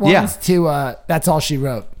sign off ones Yeah. to That's All She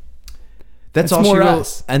Wrote. That's It's all she more wrote.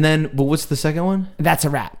 us. And then, but what's the second one? That's a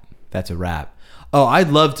wrap, That's a rap. Oh, I'd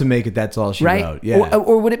love to make it That's All She right? Wrote. Yeah.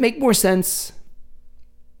 Or would it make more sense?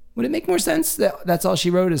 Would it make more sense that That's All She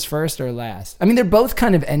Wrote is first or last? I mean, they're both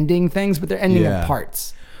kind of ending things, but they're ending Yeah. of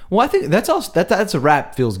parts. Well, I think that's a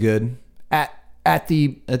rap feels good. At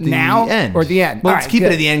the At the now end. or the end. Well, All let's right, keep good.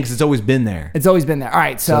 it at the end because it's always been there. It's always been there. All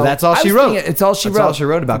right, so That's All I She was Wrote. thinking It's All She That's Wrote. All She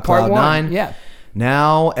Wrote about Part Cloud one. 9. Yeah.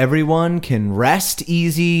 Now everyone can rest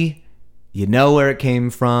easy. You know where it came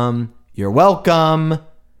from. You're welcome.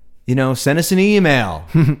 Send us an email.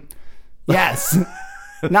 Yes.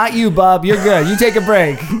 Not you, Bub. You're good. You take a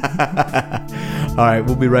break. All right,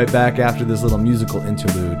 we'll be right back after this little musical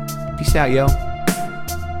interlude. Peace out, yo.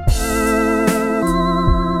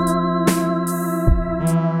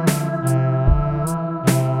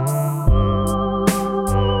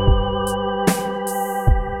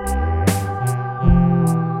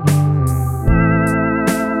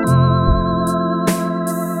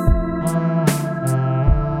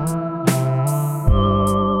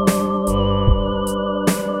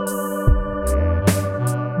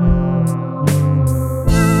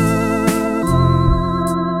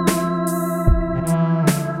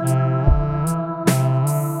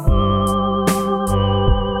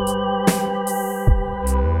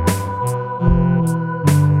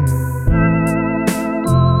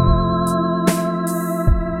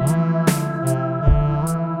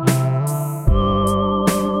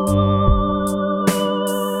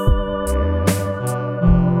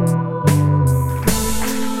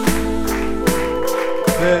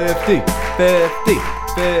 Oh,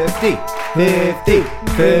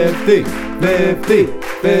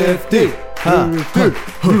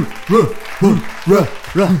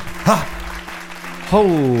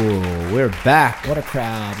 we're back. What a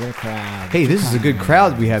crowd. What a crowd. Hey, this is a good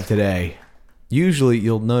crowd we have today. Usually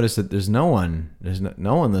you'll notice that there's no one. There's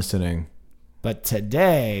no one listening. But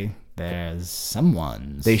today, there's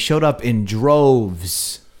someone. They showed up in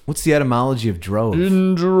droves. What's the etymology of droves?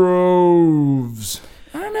 In droves.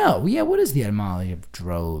 I don't know. Yeah, what is the etymology of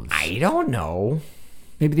droves? I don't know.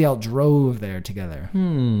 Maybe they all drove there together.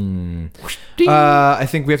 I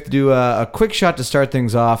think we have to do a quick shot to start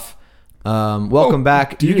things off. Welcome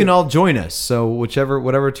back. dear. You can all join us. So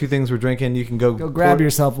whatever two things we're drinking, you can go Grab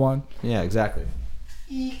yourself one. Yeah, exactly.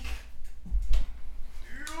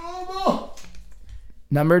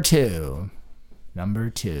 Number two. What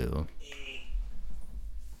do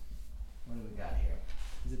we got here?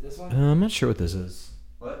 Is it this one? I'm not sure what this is.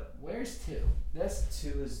 What? Where's two? This?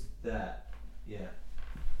 Two is that. Yeah.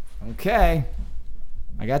 Okay.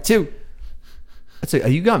 I got two. That's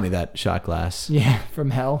you got me that shot glass. Yeah,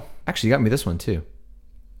 from hell. Actually, you got me this one too.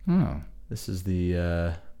 Oh. This is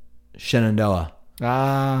the Shenandoah.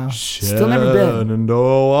 Still never been.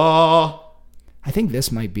 Shenandoah. I think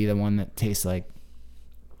this might be the one that tastes like.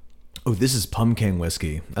 Oh, this is pumpkin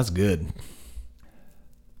whiskey. That's good.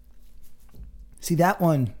 See that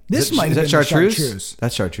one? This Is might that have been chartreuse? the chartreuse.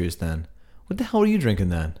 That's chartreuse then. What the hell are you drinking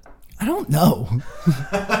then? I don't know.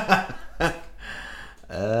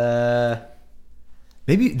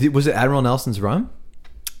 Maybe was it Admiral Nelson's rum?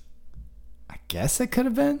 I guess it could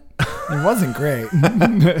have been. It wasn't great.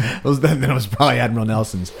 Then it was probably Admiral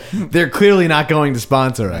Nelson's. They're clearly not going to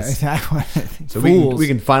sponsor us. So we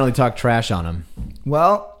can finally talk trash on them.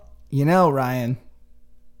 Well, Ryan,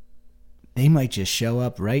 they might just show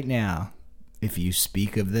up right now if you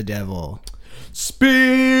speak of the devil.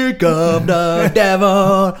 Speak of the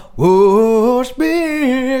devil. Oh,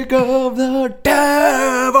 speak of the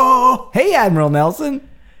devil. Hey, Admiral Nelson.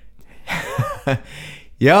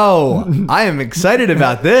 Yo, I am excited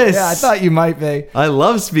about this. Yeah, I thought you might be. I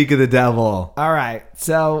love Speak of the Devil. All right.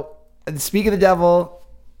 So, speak of the devil,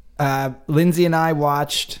 Lindsay and I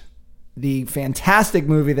watched the fantastic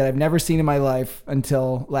movie that I've never seen in my life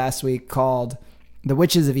until last week called The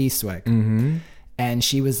Witches of Eastwick. Mm-hmm. And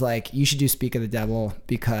she was like, you should do Speak of the Devil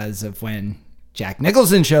because of when Jack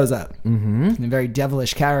Nicholson shows up. Mm-hmm. A very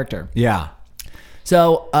devilish character. Yeah.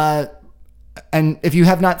 So, and if you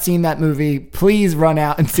have not seen that movie, please run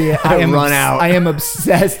out and see it. I am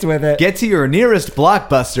obsessed with it. Get to your nearest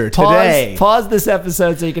Blockbuster today. Pause this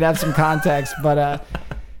episode so you can have some context. But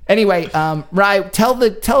anyway, Rye, tell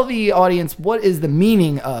the audience what is the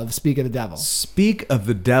meaning of Speak of the Devil. Speak of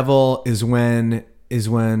the Devil is when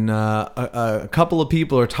a couple of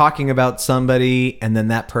people are talking about somebody and then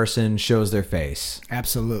that person shows their face.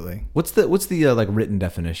 Absolutely. What's the like written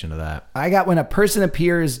definition of that? I got when a person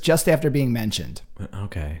appears just after being mentioned.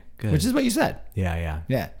 Okay, good. Which is what you said. Yeah.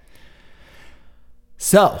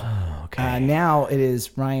 So, okay. Now it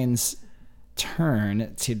is Ryan's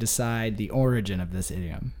turn to decide the origin of this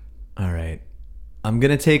idiom. All right. I'm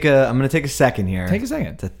gonna take a second here. Take a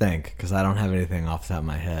second to think because I don't have anything off the top of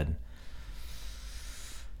my head.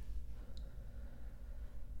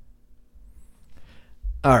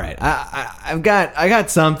 All right, I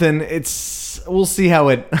got something. We'll see how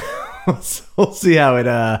it. We'll see how it.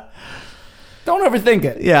 Don't overthink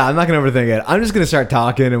it. Yeah, I'm not gonna overthink it. I'm just gonna start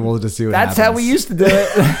talking, and we'll just see what happens. That's how we used to do it.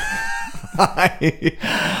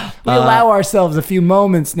 We allow ourselves a few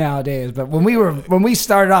moments nowadays, but when we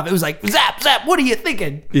started off, it was like zap zap. What are you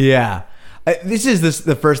thinking? Yeah, this is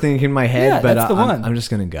the first thing that came to my head, yeah, but that's the one. I'm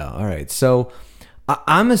just gonna go. All right, so.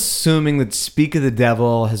 I'm assuming that Speak of the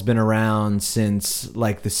Devil has been around since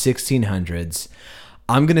like the 1600s.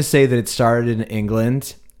 I'm going to say that it started in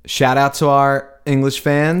England. Shout out to our English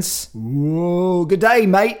fans. Whoa, good day,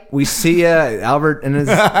 mate. We see Albert and his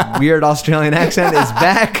weird Australian accent is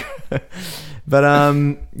back. But,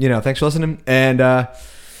 thanks for listening. And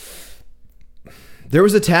there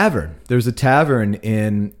was a tavern. There was a tavern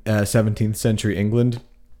in 17th century England.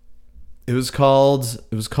 It was called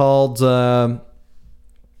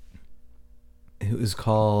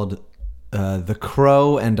The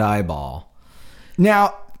Crow and Eyeball.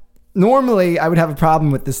 Now, normally I would have a problem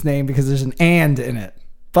with this name because there's an "and" in it,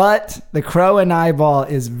 but The Crow and Eyeball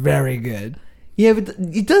is very good. Yeah, but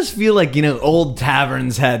it does feel like, old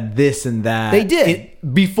taverns had this and that. They did.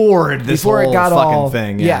 Before this Before it whole got fucking all-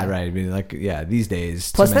 thing. yeah. Right. I mean, these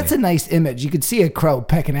days. Plus, too that's a many. nice image. You could see a crow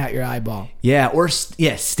pecking out your eyeball. Yeah, or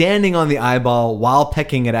standing on the eyeball while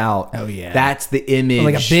pecking it out. Oh, yeah. That's the image.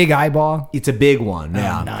 Like a big eyeball. It's a big one.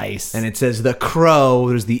 Yeah. nice. And it says the crow,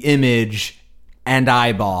 there's the image and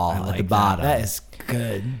eyeball at the bottom. That is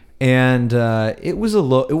good. And it was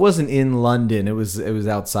it wasn't in London. It was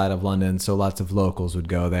outside of London, so lots of locals would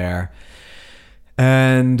go there.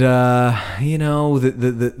 And the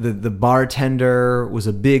bartender was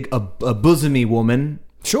a bosomy woman,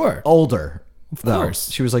 Sure. older, Of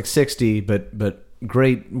course. She was like 60, but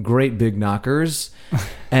great big knockers.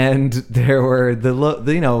 And there were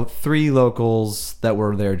the 3 locals that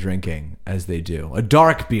were there drinking, as they do, a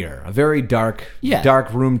dark beer, a very dark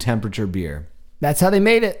room temperature beer. That's how they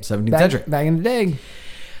made it. 17th century. Back in the day.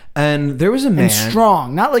 And there was a man. And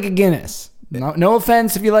strong. Not like a Guinness. No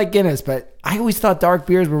offense if you like Guinness, but I always thought dark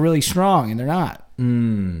beers were really strong, and they're not.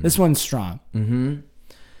 This one's strong. Mm-hmm.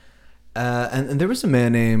 And there was a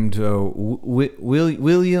man named William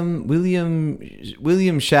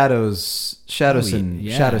Shadowson.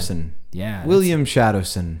 yeah. Shadowson. Yeah. William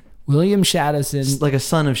Shadowson. William Shadowson Like a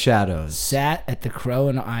son of shadows. sat at the Crow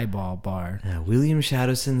and Eyeball bar. William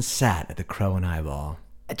Shadowson sat at the Crow and Eyeball.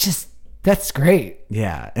 That's great.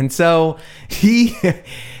 Yeah. And so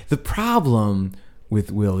the problem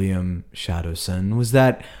with William Shadowson was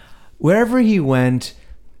that wherever he went,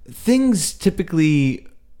 things typically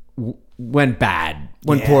went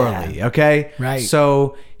poorly. Okay. Right.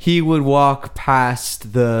 So he would walk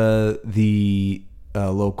past the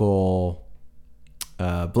local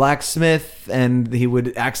blacksmith, and he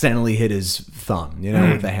would accidentally hit his thumb,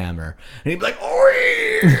 with a hammer, and he'd be like,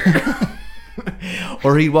 "Oi!"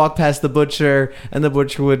 Or he'd walk past the butcher, and the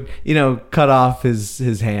butcher would, cut off his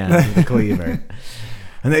hand with a cleaver.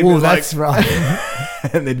 And they'd be that's like, wrong.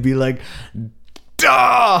 and they'd be like,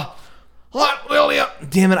 "Duh! What, William?"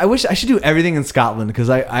 Damn it! I wish I should do everything in Scotland, because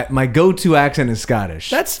my go-to accent is Scottish.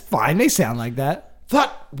 That's fine. They sound like that.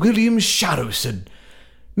 That William Shadowson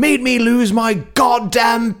made me lose my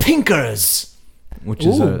goddamn pinkers, which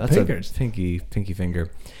is that's pinkers. a pinky finger.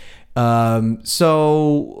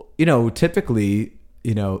 So typically,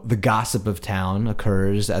 the gossip of town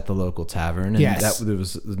occurs at the local tavern, and Yes. there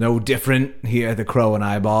was no different here at the Crow and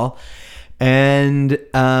Eyeball, and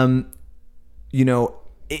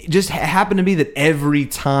it just happened to be that every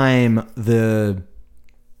time the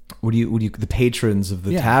patrons of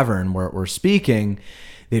the tavern were speaking,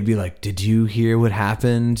 they'd be like, "Did you hear what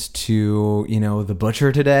happened to, the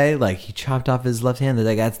butcher today? Like, he chopped off his left hand. They're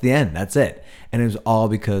like, that's the end. That's it." And it was all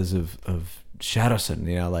because of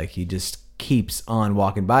Shadowson, like he just keeps on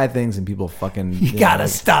walking by things, and people fucking... You gotta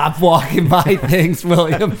stop walking by things,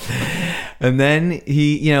 William. And then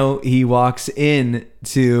he walks in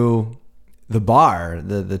to the bar,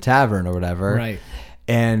 the tavern or whatever. Right.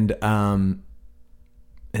 And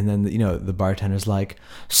then, the bartender's like,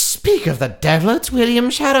 "Speak of the devil, it's William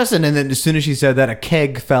Shadowson." And then as soon as she said that, a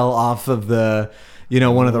keg fell off of the,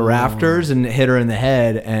 one of the rafters and hit her in the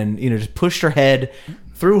head, and, just pushed her head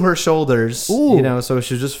through her shoulders, Ooh. so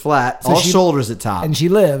she was just flat, all shoulders at top. And she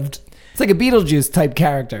lived. It's like a Beetlejuice type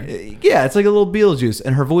character. Yeah, it's like a little Beetlejuice.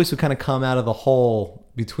 And her voice would kind of come out of the hole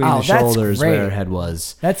between the that's shoulders great. where her head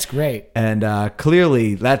was. That's great. And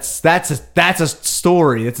clearly, that's a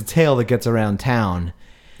story. It's a tale that gets around town.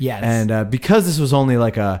 Yes. And because this was only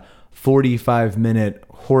like a 45-minute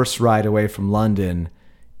horse ride away from London,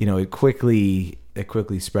 it quickly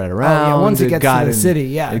spread around. Once it gets to the city,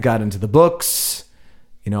 yeah. It got into the books,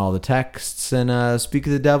 all the texts, and Speak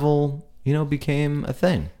of the Devil, became a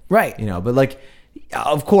thing. Right. But like,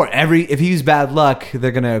 of course, if he's bad luck,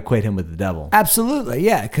 they're going to equate him with the devil. Absolutely,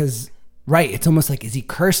 yeah, because, it's almost like, is he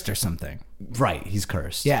cursed or something? Right, he's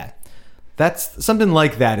cursed. Yeah. That's something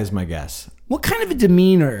like that is my guess. What kind of a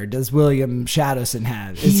demeanor does William Shadowson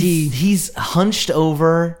have? He's hunched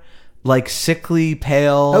over, like sickly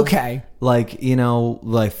pale. Okay. Like,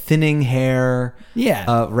 like thinning hair.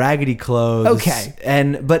 Yeah. Raggedy clothes.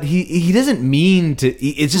 Okay. But he doesn't mean to,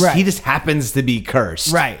 it's just, Right. he just happens to be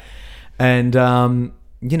cursed. Right. And,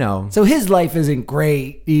 So his life isn't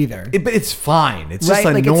great either. but it's fine. It's Right, just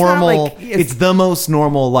a like, it's not normal, like- it's the most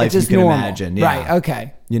normal life It's you just can normal. imagine. Yeah. Right,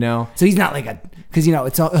 okay. So he's not like because,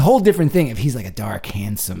 it's a whole different thing if he's like a dark,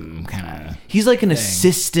 handsome kind of... he's like an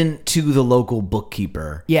assistant to the local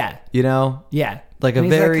bookkeeper. Yeah. Yeah. Like And a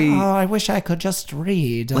he's very... Like, I wish I could just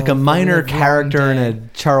read. like a minor character in a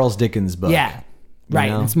Charles Dickens book. Yeah. Right.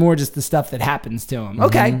 know? And it's more just the stuff that happens to him.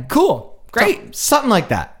 Okay, cool. Great. Something like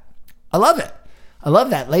that. I love it. I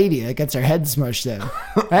love that lady that gets her head smushed in.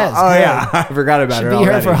 Oh yeah, I forgot about Should her. be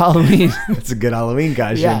already. her for Halloween. It's a good Halloween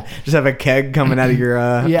costume. Yeah. Just have a keg coming out of your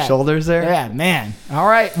shoulders there. Yeah, man. All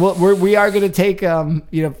right. Well, we are going to take,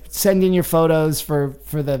 send in your photos for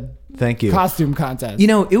the Thank you. costume contest. You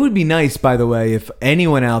know, it would be nice, by the way, if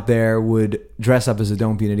anyone out there would dress up as a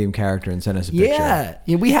Don't Be an Idiom character and send us a picture.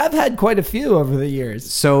 Yeah, we have had quite a few over the years.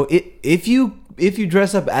 So if you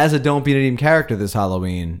dress up as a Don't Be an Idiom character this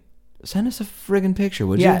Halloween, send us a friggin' picture,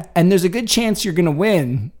 would Yeah, you? and there's a good chance you're going to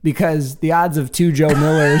win because the odds of 2 Joe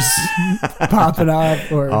Millers popping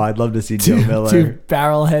up or Oh, I'd love to see Joe Miller. 2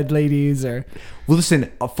 barrelhead ladies or Well,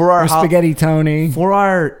 listen, for our Spaghetti Tony. For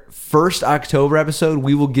our first October episode,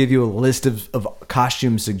 we will give you a list of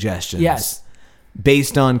costume suggestions. Yes.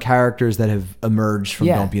 Based on characters that have emerged from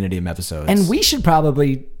Yeah. Don't Be an Idiom episodes. And we should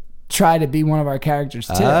probably try to be one of our characters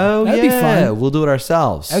too. Oh, That'd yeah. be fun. We'll do it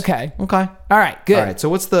ourselves. Okay. Okay. All right, good. All right. So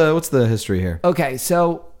what's the history here? Okay,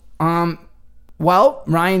 so well,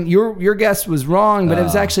 Ryan, your guess was wrong, but it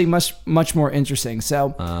was actually much more interesting.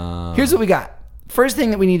 So here's what we got. First thing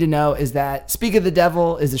that we need to know is that Speak of the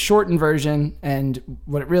Devil is a shortened version, and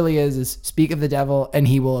what it really is Speak of the Devil and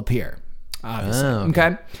he will appear. Obviously. Oh,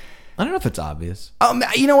 okay. I don't know if it's obvious.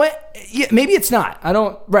 You know what? Yeah, maybe it's not. I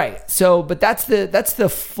don't. Right. So, but that's the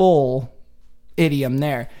full idiom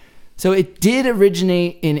there. So it did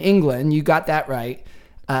originate in England. You got that right.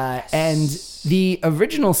 And the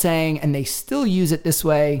original saying, and they still use it this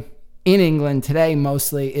way in England today,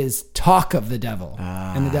 mostly is "talk of the devil,"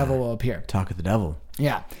 and the devil will appear. Talk of the devil.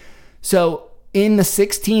 Yeah. So in the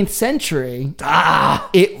 16th century, you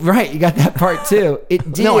got that part too.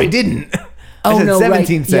 It did. No, I didn't. Oh, I said no, 17th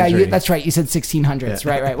right. century. Yeah, that's right. You said 1600s.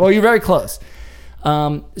 Yeah. Right. Well, you're very close.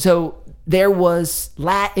 So there was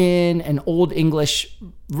Latin and Old English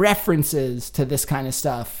references to this kind of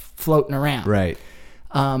stuff floating around. Right.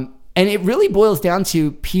 And it really boils down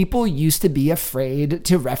to people used to be afraid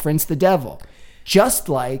to reference the devil. Just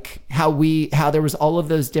like how there was all of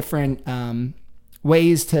those different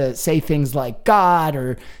ways to say things like God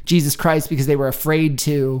or Jesus Christ because they were afraid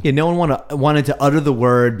to. Yeah, no one wanted to utter the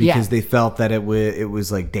word because Yeah. they felt that it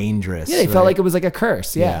was like dangerous. Yeah, they felt like it was like a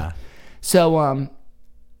curse. Yeah. So,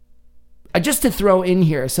 just to throw in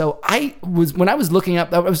here, so when I was looking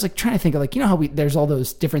up, I was like trying to think of like, you know how there's all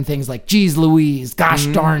those different things like geez Louise, gosh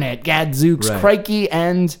darn it, gadzooks, Right. crikey,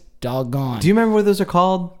 and doggone. Do you remember what those are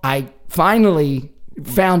called? I finally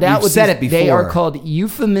found out You've what said these- it they are before. called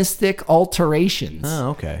euphemistic alterations.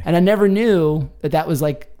 Oh, okay. And I never knew that was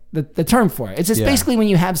like the term for it. It's just Yeah. basically when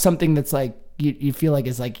you have something that's like you feel like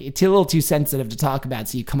it's a little too sensitive to talk about,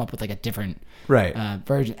 so you come up with like a different Right.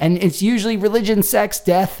 version. And it's usually religion, sex,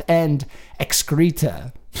 death, and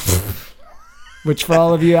excreta. Which for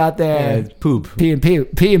all of you out Yeah, there, it's poop. pee and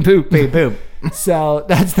poop, pee and poop. Pee poop. So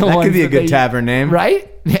that's the That one. could be a good tavern name. Right?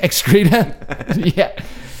 Excreta. Yeah.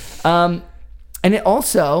 And it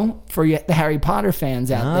also, for the Harry Potter fans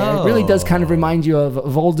out there, it really does kind of remind you of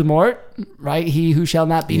Voldemort, right? He who shall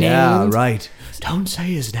not be Yeah, named. right. Don't say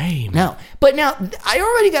his name. No. But now, I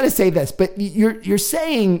already got to say this, but you're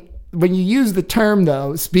saying, when you use the term,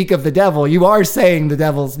 though, speak of the devil, you are saying the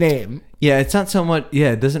devil's name. Yeah, it's not so much.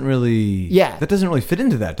 Yeah, it doesn't really. Yeah. That doesn't really fit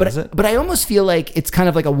into that, does it? But I almost feel like it's kind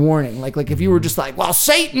of like a warning. Like if you were just like, well,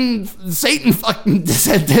 Satan fucking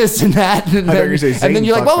said this and that. And thought you were gonna say then Satan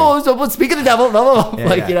you're like, fucked whoa, so speak of the devil. Blah, blah, blah. Yeah,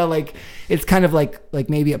 like, yeah. you know, like it's kind of like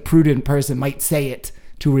maybe a prudent person might say it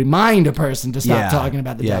to remind a person to stop talking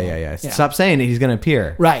about the devil. Yeah. Stop saying it. He's going to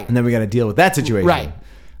appear. Right. And then we got to deal with that situation. Right.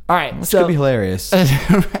 All right. Which so could be hilarious.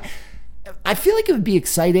 I feel like it would be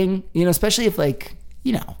exciting, you know, especially if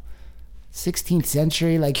 16th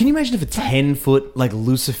century, like. Can you imagine if a 10-foot like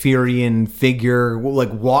Luciferian figure like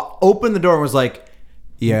opened the door and was like,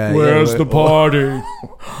 Where's the party?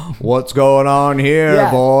 what's going on here,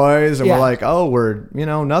 Yeah. boys? And Yeah. we're like, oh, we're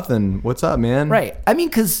nothing. What's up, man? Right. I mean,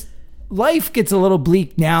 because life gets a little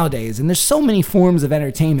bleak nowadays, and there's so many forms of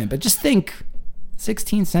entertainment. But just think,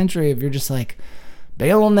 16th century, if you're just like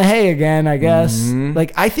baling the hay again, I guess. Mm-hmm.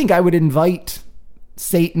 Like, I think I would invite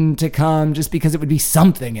Satan to come just because it would be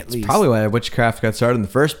something at least. Probably why witchcraft got started in the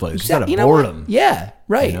first place. Just out of You know what? boredom. Yeah.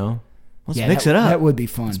 Right. You know? Let's Yeah, mix that- it up. That would be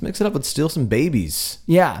fun. Let's mix it up. Let's steal some babies.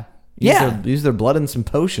 Yeah. Use their blood in some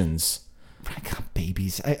potions. God,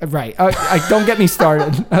 babies. Right. I don't get me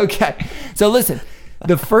started. Okay. So listen,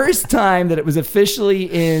 the first time that it was officially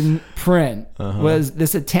in print was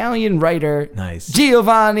this Italian writer, Nice.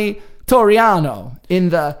 Giovanni Torriano, in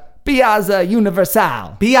the Piazza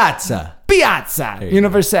Universale. Piazza. Piazza you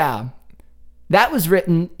Universale. That was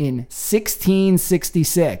written in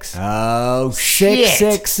 1666. Oh, shit.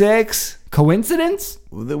 666. Coincidence?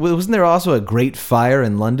 Wasn't there also a great fire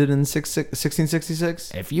in London in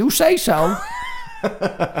 1666? If you say so.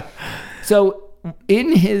 So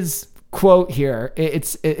in his quote here,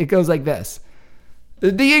 it goes like this.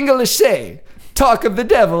 The English say, talk of the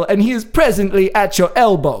devil, and he is presently at your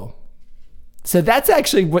elbow. So that's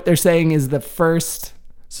actually what they're saying is the first.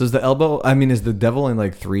 So is the elbow, is the devil in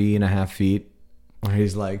like 3.5 feet? Or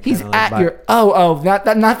he's like... He's like at your... not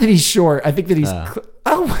that he's short. I think that he's...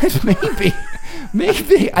 maybe.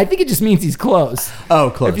 Maybe. I think it just means he's close.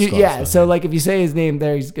 Oh, close. So like if you say his name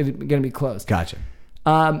there, he's going to be close. Gotcha.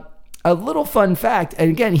 A little fun fact, and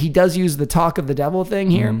again, he does use the talk of the devil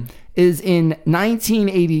thing here, is in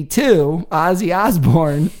 1982, Ozzy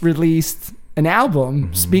Osbourne released an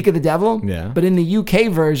album, Speak of the Devil. Yeah. But in the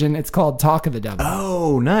UK version, it's called Talk of the Devil.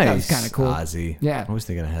 Oh, nice. That was kind of cool. Ozzy. Yeah. I was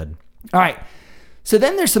thinking ahead. All right. So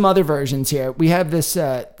then there's some other versions here. We have this,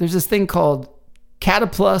 there's this thing called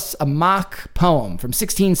Cataplus, a mock poem from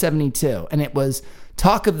 1672. And it was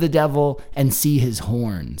talk of the devil and see his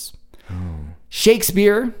horns. Oh.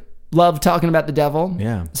 Shakespeare loved talking about the devil.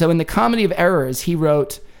 Yeah. So in the Comedy of Errors, he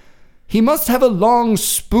wrote, he must have a long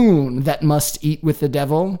spoon that must eat with the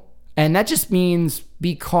devil. And that just means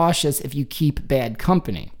be cautious if you keep bad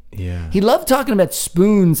company. Yeah. He loved talking about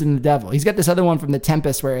spoons and the devil. He's got this other one from The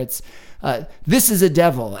Tempest where it's, this is a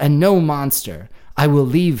devil and no monster. I will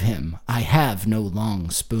leave him. I have no long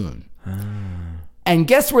spoon. And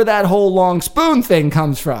guess where that whole long spoon thing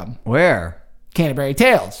comes from? Where? Canterbury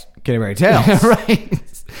Tales. Canterbury Tales. Right.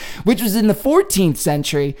 Which was in the 14th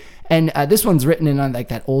century. And this one's written in on like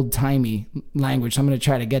that old-timey language. So I'm going to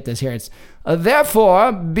try to get this here. It's,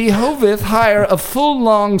 therefore, behoveth hire a full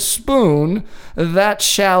long spoon that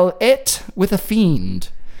shall eat with a fiend.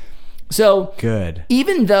 So, good.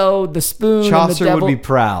 Even though the spoon Chaucer and the devil, would be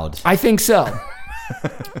proud. I think so.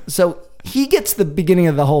 So he gets the beginning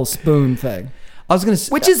of the whole spoon thing. I was going to say,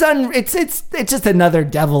 which is it's just another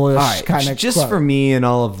devilish kind of just quote. For me and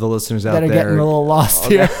all of the listeners out that are there getting a little lost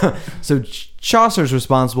here. So Chaucer's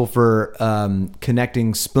responsible for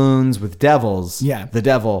connecting spoons with devils. Yeah, the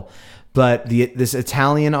devil. But this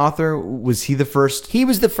Italian author, was he the first? He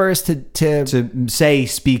was the first to say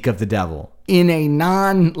 "speak of the devil" in a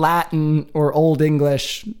non-Latin or Old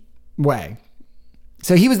English way.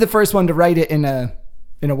 So he was the first one to write it in a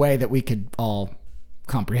way that we could all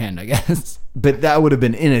comprehend, I guess. But that would have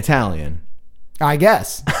been in Italian, I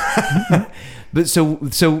guess. But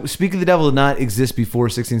so "speak of the devil" did not exist before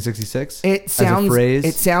 1666. It sounds as a phrase?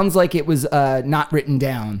 It sounds like it was not written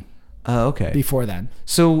down. Okay. Before then.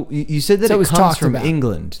 So you said that it comes from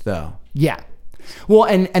England, though. Yeah. Well,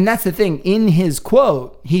 and that's the thing. In his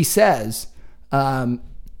quote, he says,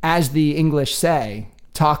 as the English say,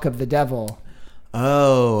 talk of the devil.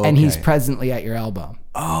 Oh, okay. And he's presently at your elbow.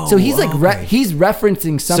 Oh, so he's like he's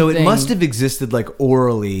referencing something. So it must have existed like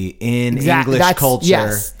orally in English culture.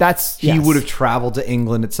 Yes, he would have traveled to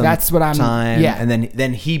England at some time. Yeah. And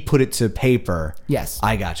then he put it to paper. Yes,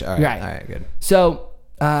 I gotcha. All right, good. So,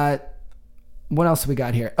 what else we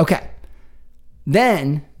got here? Okay,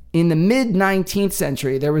 then in the mid 19th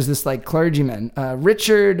century, there was this like clergyman,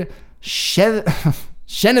 Richard Chenevix.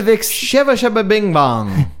 Sheva bing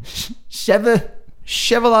bong.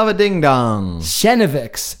 Chevalava ding dong.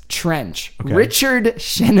 Chenevix Trench. Okay. Richard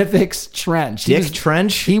Chenevix Trench. Dick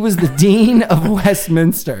Trench? He was the Dean of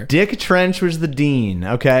Westminster. Dick Trench was the Dean.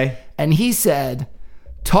 Okay. And he said,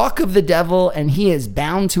 talk of the devil and he is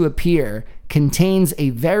bound to appear contains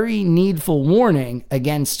a very needful warning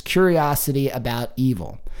against curiosity about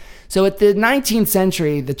evil. So at the 19th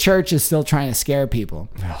century, the church is still trying to scare people.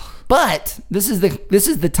 But this is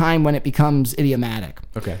the time when it becomes idiomatic.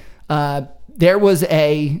 Okay. There was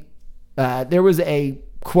a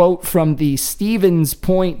quote from the Stevens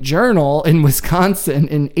Point Journal in Wisconsin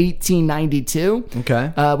in 1892.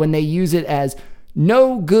 Okay. When they use it as,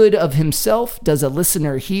 no good of himself does a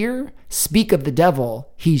listener hear. Speak of the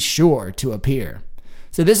devil, he's sure to appear.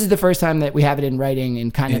 So this is the first time that we have it in writing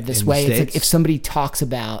in kind of this way. It's like if somebody talks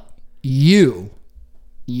about you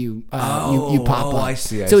pop up. I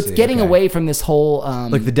see. So it's getting away from this whole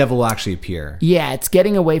like the devil will actually appear. Yeah, it's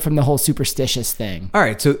getting away from the whole superstitious thing. All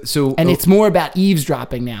right, so and it's more about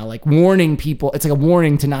eavesdropping now, like warning people. It's like a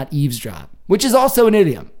warning to not eavesdrop, which is also an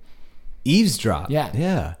idiom. Eavesdrop.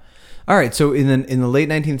 Yeah. All right, so in the late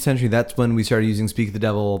 19th century, that's when we started using "speak of the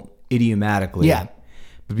devil" idiomatically. Yeah.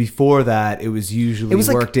 But before that, it was usually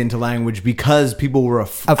worked into language because people were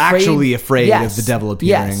actually afraid of the devil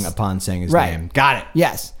appearing upon saying his name. Got it.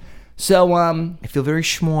 Yes. So I feel very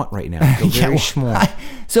smart right now. I feel very smart.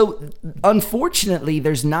 So unfortunately,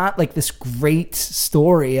 there's not like this great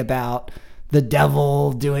story about the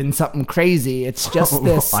devil doing something crazy. It's just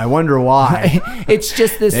this. I wonder why. It's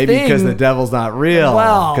just this Maybe thing. because the devil's not real.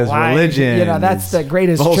 Well, because why- religion. You know, that's is the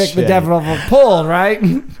greatest trick the bullshit. devil will pull, right?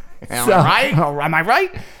 Am I right? Am I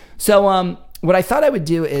right? So, what I thought I would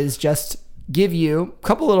do is just give you a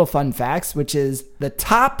couple little fun facts, which is the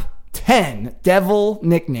top 10 devil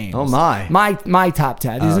nicknames. Oh, my. My top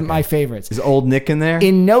 10. These are okay. my favorites. Is Old Nick in there?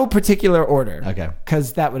 In no particular order. Okay.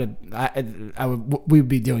 Because that would have, we would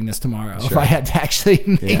be doing this tomorrow if I had to actually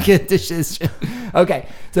make a decision. Okay.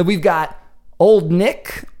 So we've got Old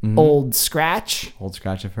Nick, Old Scratch, Old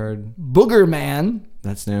Scratch, I've heard. Booger Man,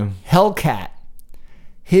 That's new. Hellcat,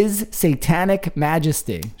 His Satanic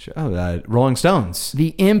Majesty, Oh, Rolling Stones.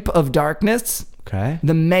 the Imp of Darkness, Okay.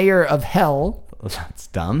 the Mayor of Hell, That's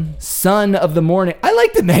dumb. Son of the Morning. I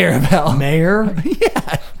like the Mayor of Hell. Mayor?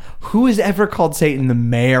 Yeah. Who has ever called Satan the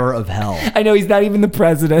mayor of hell? I know he's not even the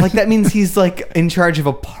president. Like, that means he's like in charge of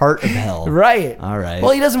a part of hell. Right. All right.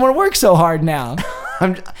 Well, he doesn't want to work so hard now.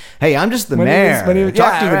 I'm just the When he mayor. was-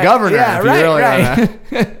 Talk to the governor if you really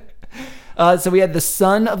want to. So we had the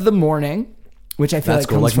Son of the Morning, which I feel That's like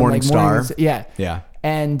cool. comes Like from Morning Star. Yeah. Yeah.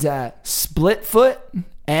 And Splitfoot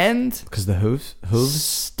and Because the hooves?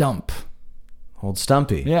 Stump. Old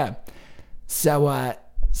Stumpy. Yeah. So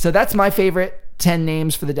that's my favorite 10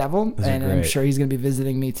 names for the devil, are and I'm great. sure he's going to be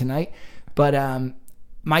visiting me tonight. But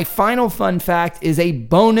my final fun fact is a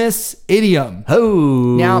bonus idiom.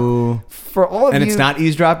 Oh. Now, for all of and you, it's not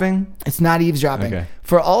eavesdropping? it's not eavesdropping. Okay.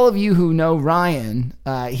 For all of you who know Ryan,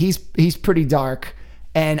 he's pretty dark,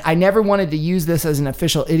 and I never wanted to use this as an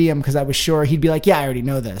official idiom because I was sure he'd be like, "Yeah, I already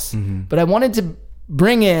know this." Mm-hmm. But I wanted to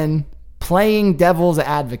bring in playing devil's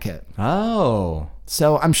advocate. Oh.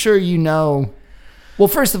 So I'm sure you know. Well,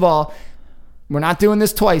 first of all, we're not doing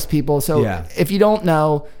this twice, people. So Yeah. if you don't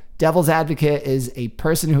know, devil's advocate is a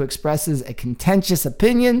person who expresses a contentious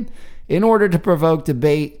opinion in order to provoke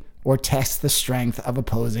debate or test the strength of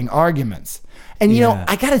opposing arguments. And you know, Yeah.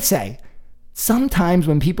 I gotta say, sometimes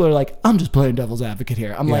when people are like, "I'm just playing devil's advocate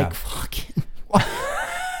here," I'm Yeah. like, "Fucking."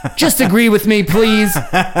 Just agree with me, please.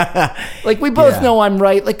 Like, we both Yeah. know I'm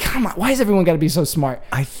right. Like, come on. Why has everyone got to be so smart?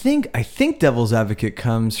 I think devil's advocate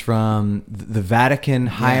comes from the Vatican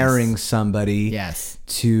hiring somebody Yes.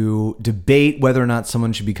 to debate whether or not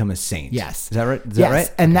someone should become a saint. Yes. Is that right? Is Yes. that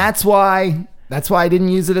right? And that's why I didn't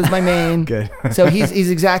use it as my main. Good. So he's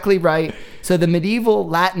exactly right. So the medieval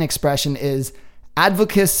Latin expression is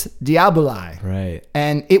advocus diaboli. Right.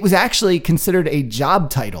 And it was actually considered a job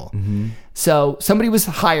title. So somebody was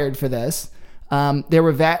hired for this. There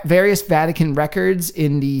were various Vatican records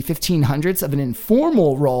in the 1500s of an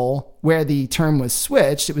informal role where the term was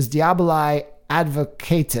switched. It was diaboli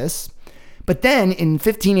advocatus. But then in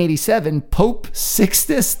 1587, Pope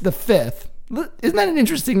Sixtus V, isn't that an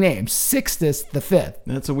interesting name? Sixtus V,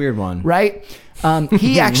 That's a weird one. right?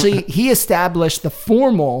 He established the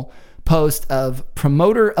formal post of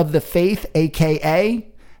promoter of the faith, aka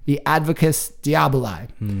the Advocus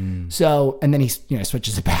Diaboli. So, and then he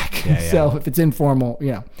switches it back. Yeah. So if it's informal,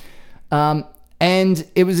 and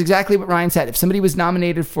it was exactly what Ryan said. If somebody was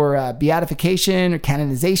nominated for beatification or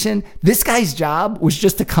canonization, this guy's job was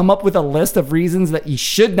just to come up with a list of reasons that you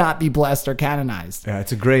should not be blessed or canonized. Yeah,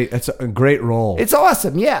 it's a great role. It's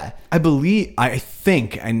awesome. Yeah. I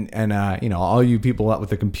think, and all you people out with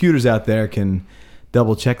the computers out there can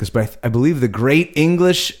double check this, but I believe the great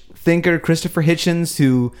English thinker Christopher Hitchens,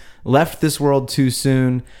 who left this world too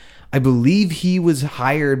soon, I believe he was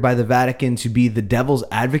hired by the Vatican to be the devil's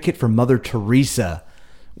advocate for Mother Teresa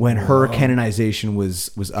when her canonization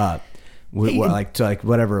was up. Like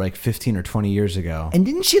 15 or 20 years ago. And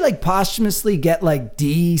didn't she posthumously get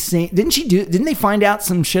de-saint? Didn't they find out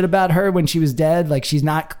some shit about her when she was dead? Like she's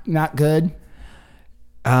not good.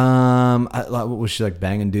 Was she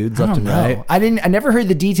banging dudes left and right? I never heard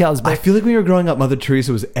the details, but I feel like when you were growing up, Mother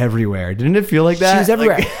Teresa was everywhere. Didn't it feel like that? she was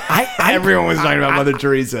everywhere. Everyone was talking about Mother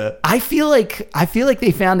Teresa. I feel like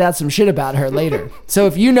they found out some shit about her later. So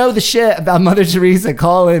if you know the shit about Mother Teresa,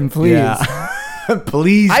 call in, please. Yeah.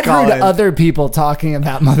 Please I've call heard in. other people talking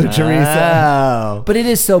about Mother Teresa. Oh. But it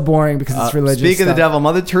is so boring because it's religious. Speaking of the devil,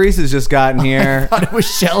 Mother Teresa's just gotten here. I thought it was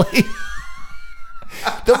Shelley.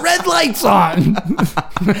 The red light's on.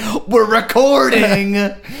 We're recording.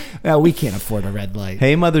 No, we can't afford a red light.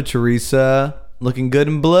 Hey, Mother Teresa. Looking good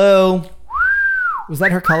in blue. Was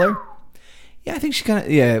that her color? Yeah, I think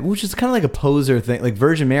she which is kind of like a poser thing. Like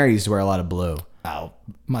Virgin Mary used to wear a lot of blue. Oh,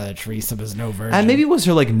 Mother Teresa was no virgin. And maybe it was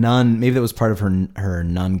her nun. Maybe that was part of her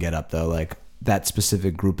nun get up though. Like that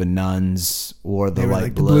specific group of nuns wore the were light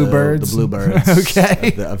like the blue, bluebirds? the bluebirds.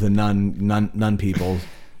 Okay. of the nun people.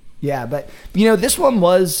 Yeah, but this one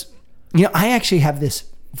was, I actually have this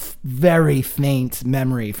very faint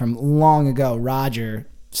memory from long ago, Roger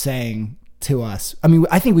saying to us, I mean,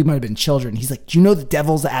 I think we might have been children. He's like, do you know the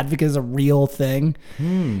devil's advocate is a real thing?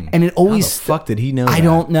 And it always... How the fuck did he know I that?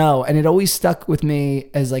 don't know. And it always stuck with me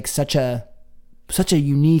as like such a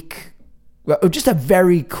unique, just a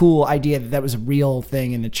very cool idea that was a real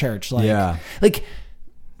thing in the church. Like, Yeah. like,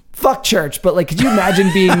 fuck church, but like, could you imagine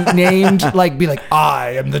being named, like, be like,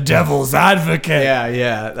 I am the devil's advocate.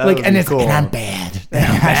 Yeah. That Like, would and be it's, cool. and I'm bad. And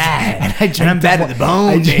I'm bad. And I'm bad at the bone,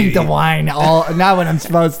 I drink baby. the wine not when I'm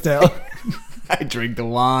supposed to. I drink the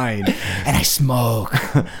wine. And I smoke.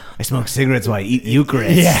 I smoke cigarettes while I eat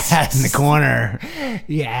Eucharist. Yes. In the corner.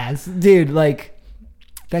 Yes. Dude, like,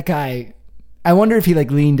 that guy, I wonder if he like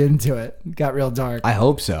leaned into it. Got real dark. I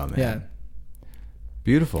hope so, man. Yeah.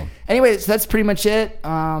 Beautiful. Anyway, so that's pretty much it.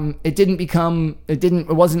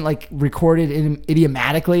 It wasn't like recorded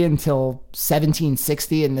idiomatically until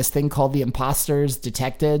 1760, and this thing called The Imposters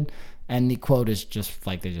detected. And the quote is just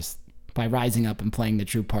like, by rising up and playing the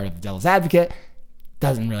true part of the devil's advocate,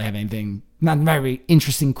 doesn't really have anything, not a very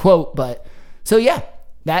interesting quote, but so yeah,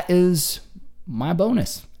 that is my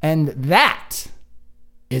bonus. And that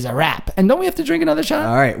is a wrap. And don't we have to drink another shot?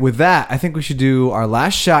 All right. With that, I think we should do our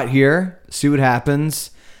last shot here, see what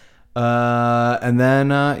happens. And then,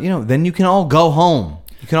 then you can all go home.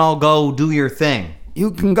 You can all go do your thing.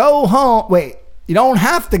 You can go home. Wait, you don't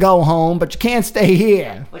have to go home, but you can't stay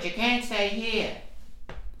here. But you can't stay here.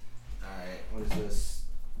 All right. What is this?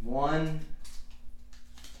 One.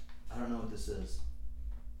 I don't know what this is.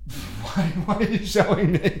 Why are you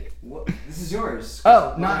showing me? What? This is yours.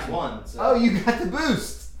 Oh, Mine's not one. So. Oh, you got the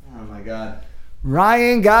boost. Oh my God.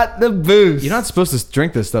 Ryan got the boost. You're not supposed to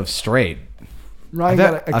drink this stuff straight.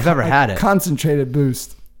 Ryan I've never had it. Concentrated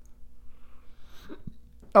boost.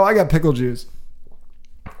 Oh, I got pickle juice.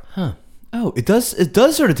 Huh. Oh, it does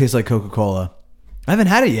sort of taste like Coca-Cola. I haven't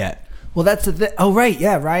had it yet. Well, that's the thing. Oh, right.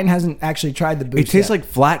 Yeah, Ryan hasn't actually tried the boost. It tastes yet. like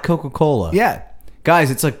flat Coca-Cola. Yeah.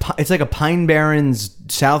 Guys, it's like a Pine Barrens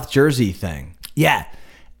South Jersey thing. Yeah.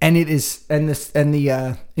 And it is, and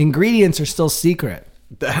the ingredients are still secret.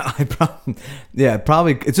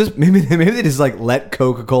 Probably. It's just maybe they just like let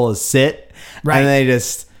Coca-Cola sit, Right. and they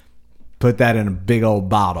just put that in a big old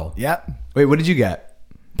bottle. Yep. Wait, what did you get?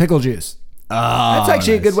 Pickle juice. Oh, That's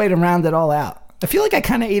actually nice. a good way to round it all out. I feel like I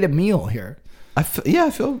kind of ate a meal here. I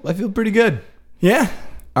feel pretty good. Yeah.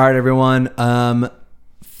 All right, everyone.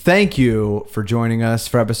 Thank you for joining us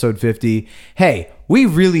for episode 50. Hey, we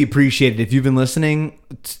really appreciate it if you've been listening.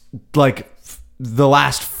 Like the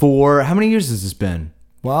last 4. How many years has this been?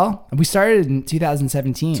 Well, we started in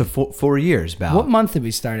 2017. So 4 years, Val. What month did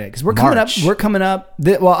we start it? Because we're March. coming up.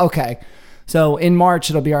 Well, okay. So in March,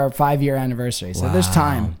 it'll be our 5-year anniversary. So there's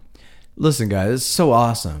time. Listen, guys, it's so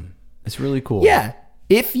awesome. It's really cool. Yeah.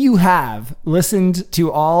 If you have listened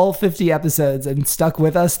to all 50 episodes and stuck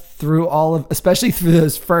with us through especially through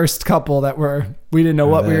those first couple that we didn't know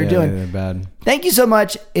what we were doing. They're bad. Thank you so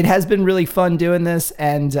much. It has been really fun doing this,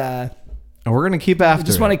 and And we're gonna keep after.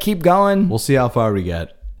 just want to keep going. We'll see how far we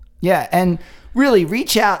get. Yeah, and really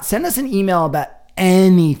reach out, send us an email about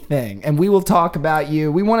anything, and we will talk about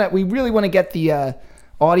you. We really want to get the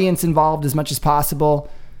audience involved as much as possible.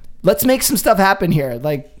 Let's make some stuff happen here.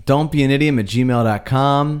 Like,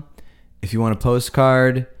 don'tbeanidiom@gmail.com. If you want a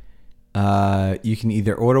postcard, you can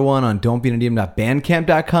either order one on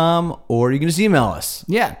don'tbeanidiom.bandcamp.com, or you can just email us.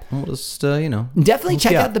 yeah, And we'll just definitely we'll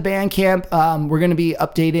check see out the Bandcamp. We're going to be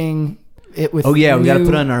updating it with. Oh yeah, we got to new-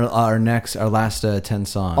 put on our last 10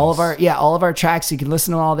 songs. all of our tracks. You can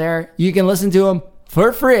listen to them all there. You can listen to them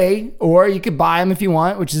for free, or you could buy them if you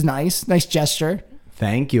want, which is nice gesture.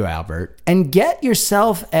 Thank you, Albert. And get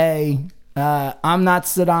yourself a I'm not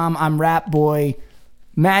Saddam, I'm Rap Boy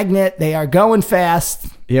magnet. They are going fast.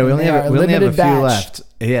 Yeah, we only have a few limited batch. left.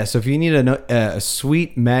 Yeah, so if you need a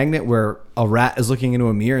sweet magnet where a rat is looking into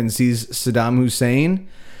a mirror and sees Saddam Hussein,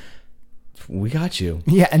 we got you.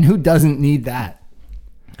 Yeah, and who doesn't need that?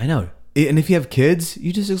 I know. And if you have kids,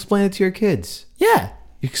 you just explain it to your kids. Yeah,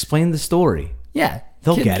 You explain the story. yeah.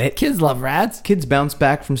 They'll get it. Kids love rats. Kids bounce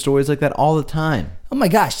back from stories like that all the time. Oh my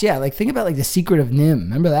gosh, yeah. Like think about like The Secret of Nim.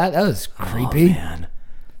 Remember that? That was creepy. Oh, man.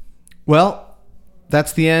 Well,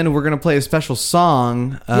 that's the end. We're gonna play a special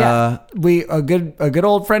song. Yeah, a good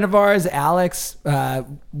old friend of ours, Alex.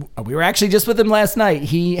 We were actually just with him last night.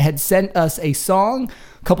 He had sent us a song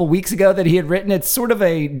a couple weeks ago that he had written. It's sort of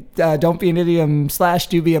a "Don't Be an Idiom" /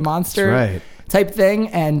 "Do Be a Monster" That's right. type thing,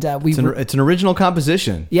 and It's an original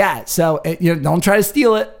composition. yeah. So don't try to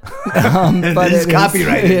steal it. But It is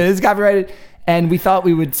copyrighted. It is copyrighted. And we thought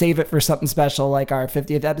we would save it for something special like our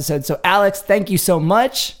 50th episode. So Alex, thank you so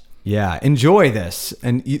much. Yeah, enjoy this.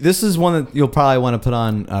 And this is one that you'll probably want to put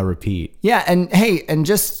on repeat. Yeah, and hey, and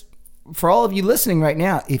just for all of you listening right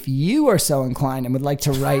now, if you are so inclined and would like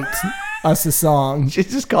to write us a song,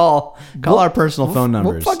 just call our personal phone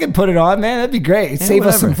numbers. We'll fucking put it on, man. That'd be great. Yeah, Save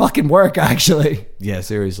us whatever. some fucking work, actually. Yeah,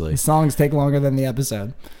 seriously. The songs take longer than the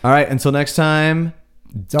episode. All right, until next time,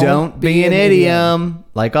 don't be an idiom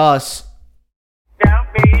like us.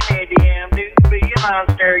 Don't be an idiom, do be a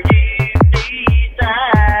monster.